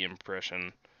turkey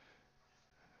impression.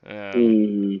 But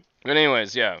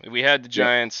anyways, we had the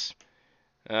Giants.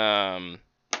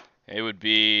 It would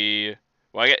be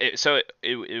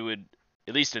it would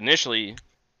at least initially.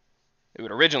 It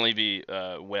would originally be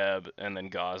Webb and then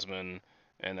Gausman,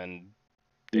 and then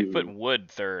they put Wood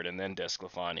third and then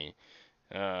DeSclafani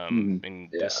in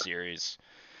this series.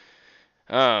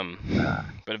 But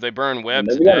if they burn Webb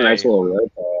today, got a nice little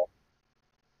road call.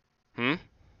 I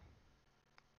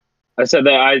said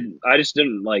that I just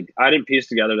didn't I didn't piece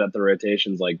together that the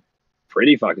rotation's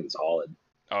pretty fucking solid.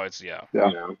 Oh, it's You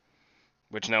know?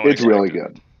 which no one It's really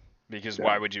good. Because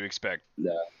why would you expect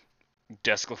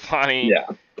DeSclafani? Yeah.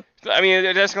 I mean,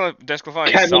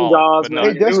 DeSclafani Kevin is solid.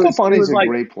 Gausman. Hey, DeSclafani's a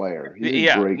great player.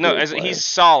 He's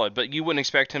solid, but you wouldn't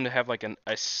expect him to have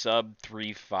a sub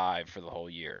 3.5 for the whole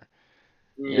year.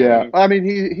 Yeah, I mean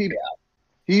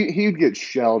he'd get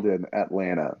shelled in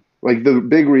Atlanta. The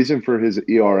big reason for his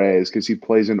ERA is because he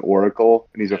plays in Oracle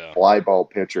and he's a fly ball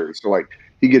pitcher. So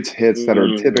he gets hits that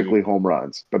are typically home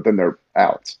runs, but then they're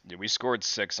outs. Yeah, we scored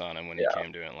 6 on him when he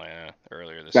came to Atlanta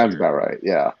earlier this Sounds year. about right.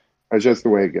 Yeah, that's just the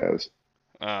way it goes.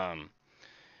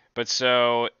 But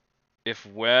so if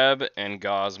Webb and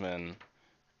Gausman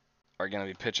are going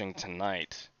to be pitching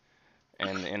tonight,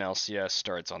 and the NLCS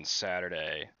starts on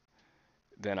Saturday,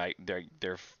 then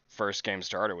their first game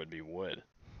starter would be Wood.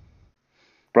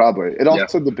 Probably. It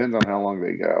also depends on how long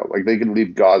they go. They can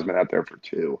leave Gausman out there for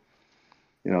 2.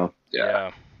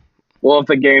 Yeah. Well, if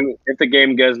the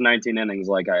game goes 19 innings,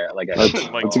 like I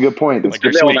that's a good point. That's like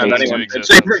a they're good they point. won't have speaking into anyone pitching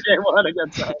existence. for game 1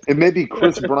 against us. It may be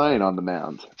Chris Bryant on the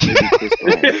mound. Maybe Chris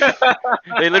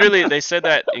Bryant. They said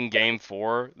that in game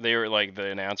 4. They were like, the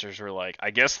announcers were like,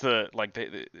 I guess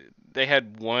they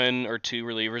had 1 or 2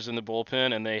 relievers in the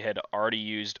bullpen, and they had already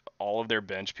used all of their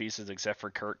bench pieces except for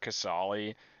Kurt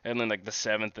Casale, and then like the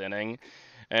 7th inning,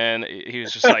 and he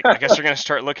was just like, I guess they're gonna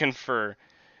start looking for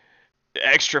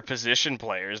extra position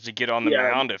players to get on the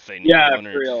mound if they need one,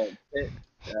 for real.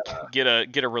 get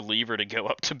a reliever to go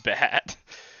up to bat.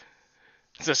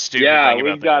 It's a stupid Yeah, thing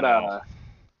we've about got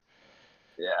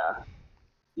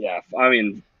yeah. I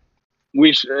mean,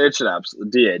 it should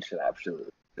absolutely DH should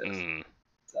absolutely.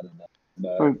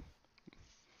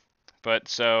 But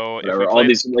so if whatever, we all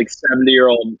these like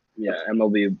 70-year-old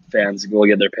MLB fans will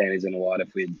get their panties in a wad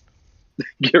if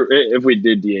we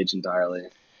did DH entirely.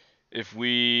 If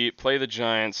we play the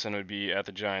Giants, and it would be at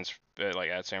the Giants, like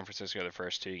at San Francisco, the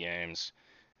first 2 games,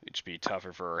 it should be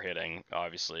tougher for our hitting,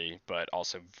 obviously, but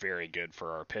also very good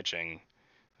for our pitching,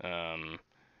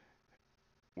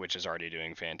 which is already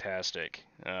doing fantastic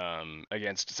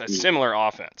against a similar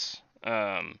offense.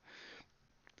 And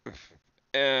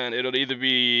it'll either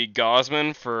be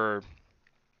Gausman for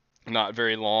not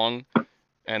very long,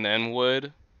 and then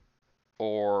Wood,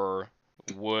 or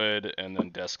Wood and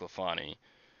then DeSclafani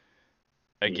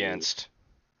against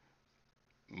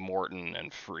Morton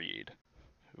and Fried,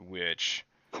 which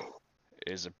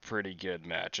is a pretty good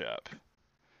matchup.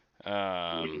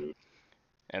 And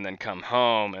then come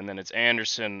home, and then it's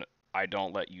Anderson, I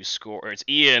don't let you score. Or it's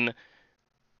Ian,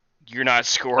 you're not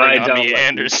scoring on me,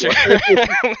 Anderson.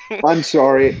 I'm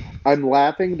sorry. I'm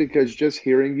laughing because just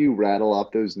hearing you rattle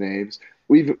off those names,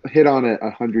 we've hit on it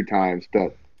 100 times,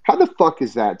 but how the fuck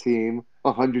is that team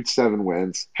 107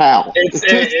 wins? How? It's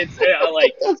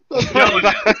like they were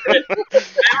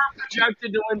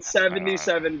projected to win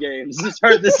 77 games to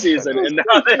start the season, and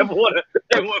now they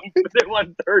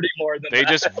won 30 more than They that.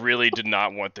 just really did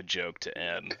not want the joke to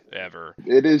end ever.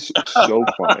 It is so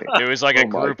funny. It was like a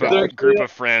group of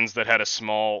friends that had a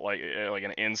small like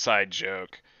an inside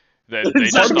joke that they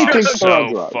just thought was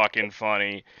so fucking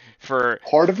funny for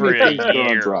part of me thinks they're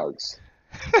on drugs.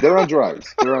 They're on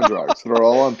drugs. They're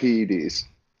all on PEDs.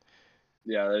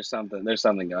 Yeah, there's something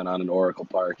going on in Oracle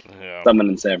Park. Yeah. Something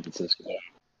in San Francisco.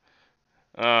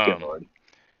 And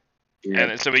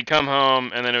so we come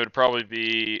home, and then it would probably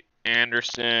be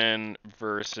Anderson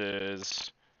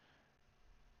versus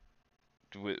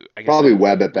probably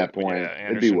Webb at that point. Yeah,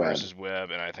 Anderson It'd be Webb versus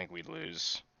Webb, and I think we'd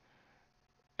lose.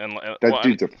 And that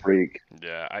dude's a freak.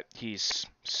 Yeah, he's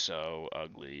so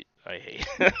ugly. I hate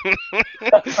him.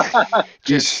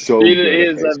 He's so. He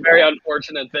is a very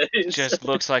unfortunate face. Just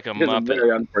looks like a muppet.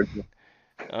 Very unfortunate.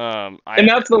 And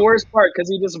that's the worst part because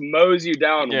he just mows you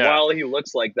down while he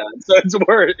looks like that. So it's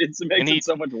worse. It makes it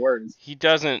so much worse.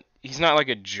 He's not like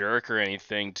a jerk or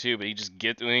anything too, but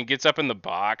when he gets up in the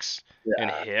box and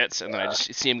hits, and then I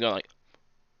just see him going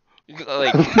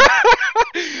like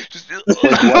just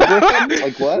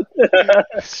like what?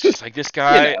 It's just like, this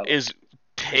guy is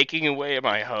taking away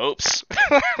my hopes.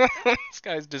 This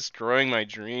guy's destroying my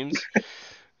dreams.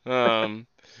 And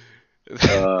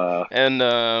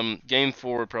game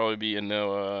 4 would probably be a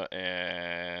Noah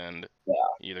and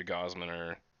either Gausman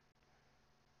or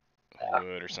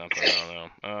Wood or something. I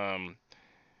don't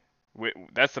know.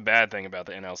 That's the bad thing about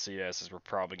the NLCS is we're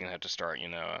probably gonna have to start,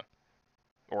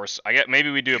 or I guess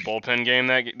maybe we do a bullpen game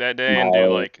that day and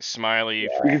do like Smiley. You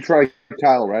can try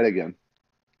Kyle Wright again.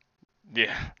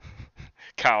 Yeah.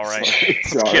 Kyle Wright.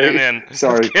 Sorry. Get him in.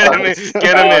 Sorry. Get him in.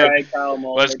 Get him in. Right, Kyle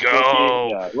Mulder, Let's go.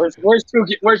 Yeah. Where's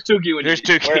Tukey? Where's Tukey? There's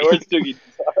Tukey. Where's Tukey?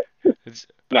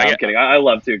 No, I'm kidding. I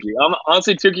love Tukey.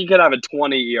 Honestly, Tukey could have a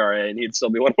 20 ERA and he'd still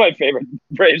be one of my favorite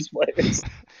Braves players.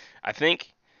 I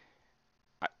think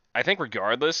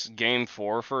regardless, game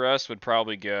 4 for us would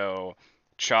probably go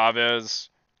Chavez,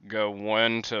 go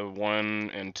 1 to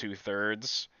 1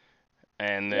 2/3,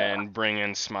 and then bring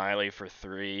in Smiley for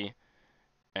 3,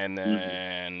 and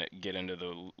then get into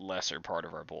the lesser part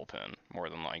of our bullpen, more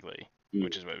than likely,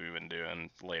 which is what we've been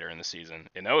doing later in the season.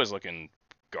 And Noah's looking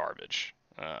garbage.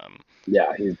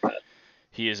 He's bad.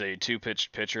 He is a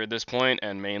 2-pitch pitcher at this point,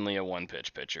 and mainly a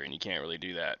 1-pitch pitcher, and you can't really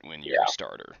do that when you're a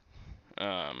starter.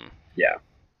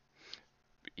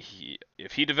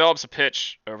 If he develops a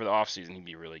pitch over the offseason, he'd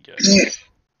be really good.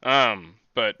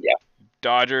 But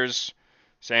Dodgers,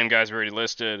 same guys already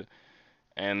listed,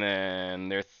 and then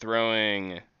they're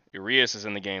throwing. Urias is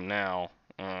in the game now.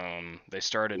 They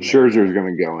started. Scherzer's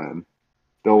going to go in.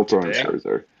 They'll throw in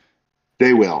Scherzer.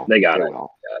 They will. They got it.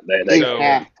 Will. Yeah, they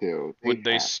have to. Would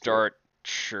they start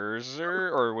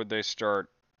Scherzer or would they start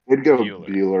I'd go Bueller.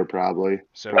 Bueller probably.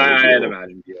 So Probably I'd Bueller.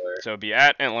 imagine Bueller. So it'd be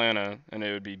at Atlanta, and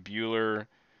it would be Bueller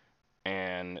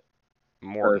and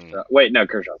Morton. Kershaw. Wait, no,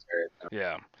 Kershaw's hurt. No.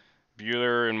 Yeah,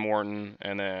 Bueller and Morton,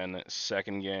 and then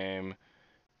second game.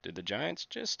 Did the Giants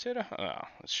just hit a? Oh,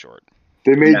 it's short.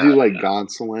 They may No, do like no.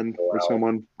 Gonsolin or Wow.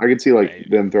 someone. I could see like Maybe.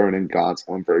 them throwing in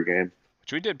Gonsolin for a game.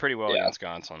 Which we did pretty well Yeah. against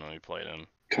Gonsolin when we played him.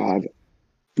 God,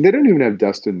 they don't even have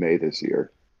Dustin May this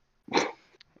year.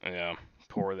 Yeah,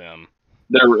 poor them.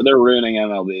 They're ruining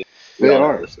MLB. They We all know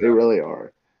are. this They now. really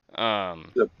are.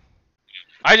 Yep.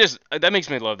 That makes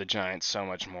me love the Giants so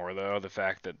much more though. The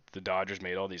fact that the Dodgers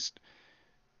made all these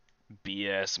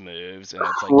BS moves and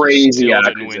it's like you Crazy still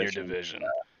didn't win your acquisition. division.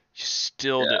 You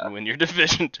still Yeah. didn't win your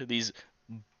division to these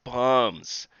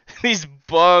bums. These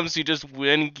bums who just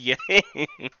win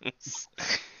games.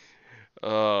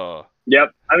 Oh.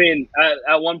 Yep. I mean,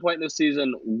 at one point in the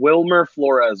season, Wilmer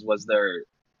Flores was their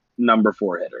number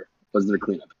 4 hitter. Was their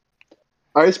cleanup.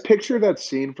 I just picture that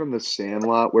scene from The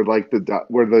Sandlot where like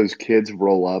where those kids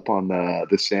roll up on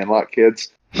the Sandlot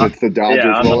kids. It's the Dodgers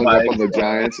on the rolling up bike. on the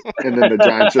Giants, and then the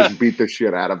Giants just beat the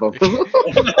shit out of them.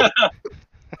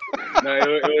 No,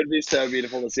 it would be so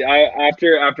beautiful to see.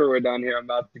 After we're done here, I'm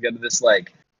about to get to this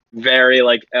like very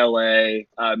like LA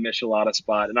Michelada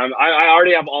spot, and I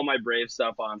already have all my Brave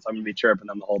stuff on, so I'm gonna be chirping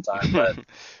them the whole time. But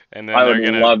And then I they're would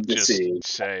gonna love to just see.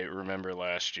 say, "Remember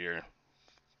last year."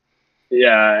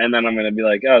 yeah, and then I'm gonna be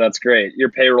like, oh, that's great. Your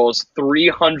payroll is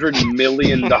 $300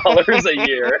 million a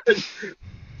year.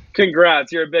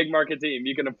 Congrats, you're a big market team.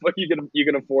 You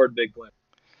can afford big players.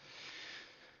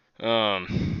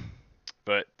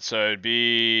 But so it'd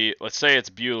be, let's say it's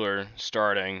Bueller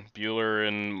starting, Bueller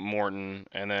and Morton,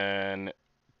 and then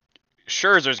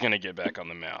Scherzer's gonna get back on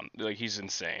the mound. Like he's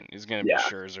insane. He's gonna be Yeah.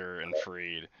 Scherzer and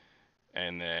Fried,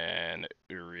 and then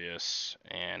Urias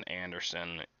and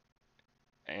Anderson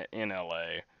in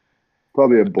LA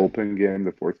Probably a bullpen game,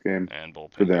 the fourth game. and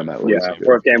bullpen For them, game. at least. Yeah, Yeah.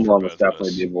 fourth game For will almost both of definitely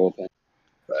us. be bullpen.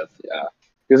 But yeah,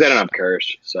 because they don't have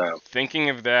Kirsch, so Thinking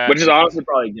of that, which is honestly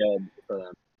probably good for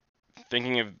them.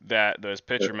 thinking of that, those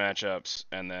pitcher matchups,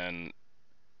 and then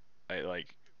it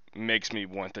like makes me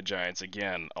want the Giants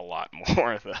again a lot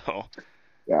more though.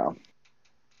 Yeah.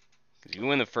 'Cause you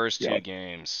win the first 2 Yeah.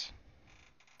 games,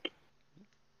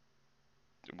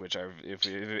 which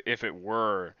if it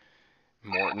were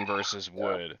Morton versus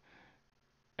Wood,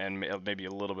 and maybe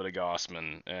a little bit of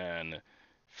Gossman, and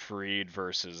Fried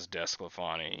versus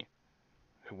Desclafani,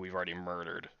 who we've already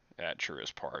murdered at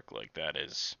Truist Park, like that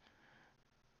is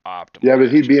optimal. Yeah,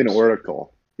 but he'd be an matchups.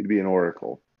 Oracle. He'd be an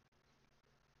Oracle.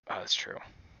 Oh, that's true.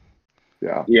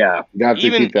 Yeah. Yeah, You have to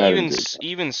Even keep that even in s-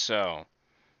 even so,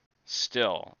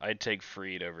 still, I'd take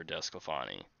Fried over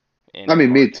Desclafani. I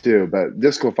mean, me too, but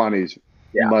Desclafani's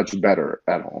Yeah. much better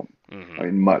at home. Mm-hmm. I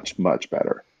mean, much, much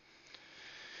better.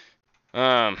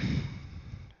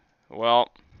 Well,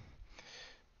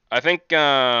 I think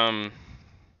we're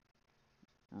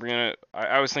gonna.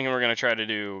 I was thinking we're gonna try to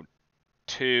do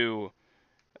 2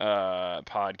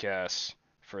 podcasts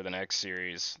for the next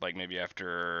series, like maybe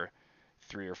after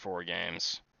 3 or 4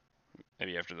 games,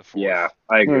 maybe after the 4th. yeah,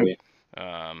 I agree.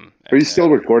 Are you still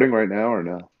recording right now or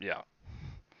no? Yeah.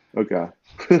 Okay.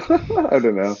 I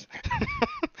don't know.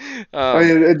 I um,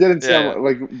 mean, it didn't sound yeah.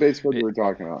 like basically what you were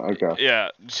talking about. Okay. yeah,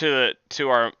 to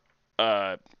our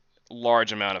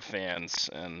large amount of fans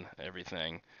and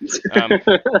everything.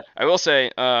 I will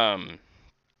say, the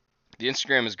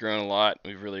Instagram has grown a lot.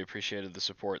 We've really appreciated the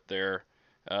support there.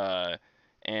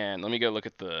 And let me go look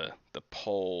at the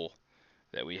poll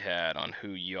that we had on who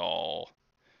y'all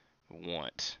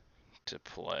want to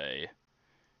play.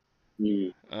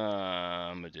 Mm.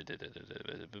 I'm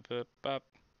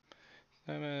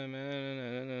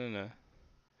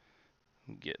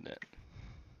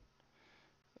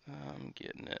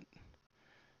getting it.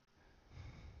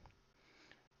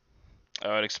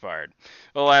 Oh, it expired.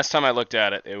 Well, last time I looked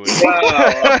at it, it was.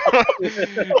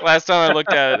 Last time I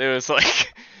looked at it, it was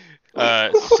like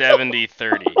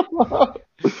 70-30.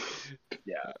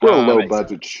 Yeah, We're a low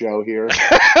budget show here. The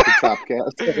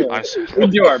Topcast. I'm sorry. we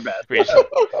do our best.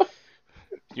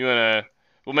 We'll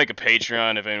make a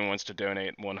Patreon if anyone wants to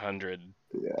donate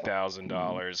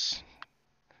 $100,000.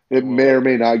 It may or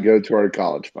may not go to our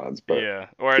college funds, but Yeah,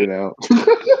 or you know.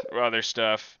 other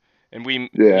stuff. And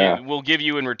we'll give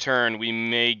you in return. We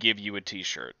may give you a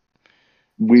T-shirt.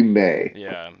 We may.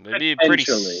 Yeah, it'd be a pretty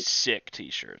Potentially. sick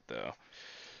T-shirt though.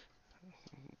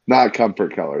 Not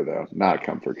comfort color though. Not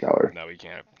comfort color. No, we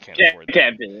can't afford that.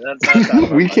 Can't be. That's out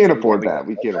of our We can't budget. afford that.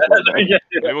 We can't afford that.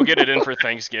 Maybe we'll get it in for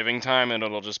Thanksgiving time, and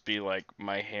it'll just be like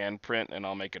my handprint, and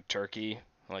I'll make a turkey,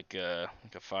 like a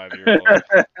 5-year-old.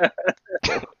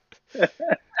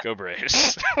 Go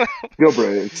Braves. Go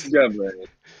Braves. Go Braves.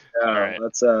 All right.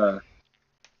 Let's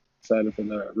excited for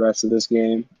the rest of this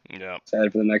game. Yeah.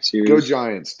 Excited for the next series. Go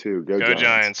Giants too. Go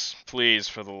Giants. Please,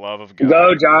 for the love of God.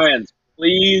 Go Giants.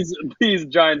 Please,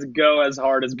 Giants, go as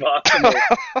hard as possible.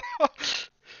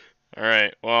 All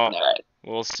right. Well,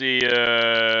 we'll see you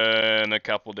in a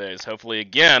couple days. Hopefully,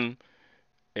 again,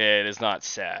 it is not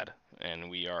sad, and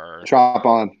we are chop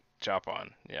on. Chop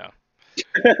on. Yeah.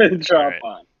 Chop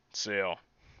on. See you.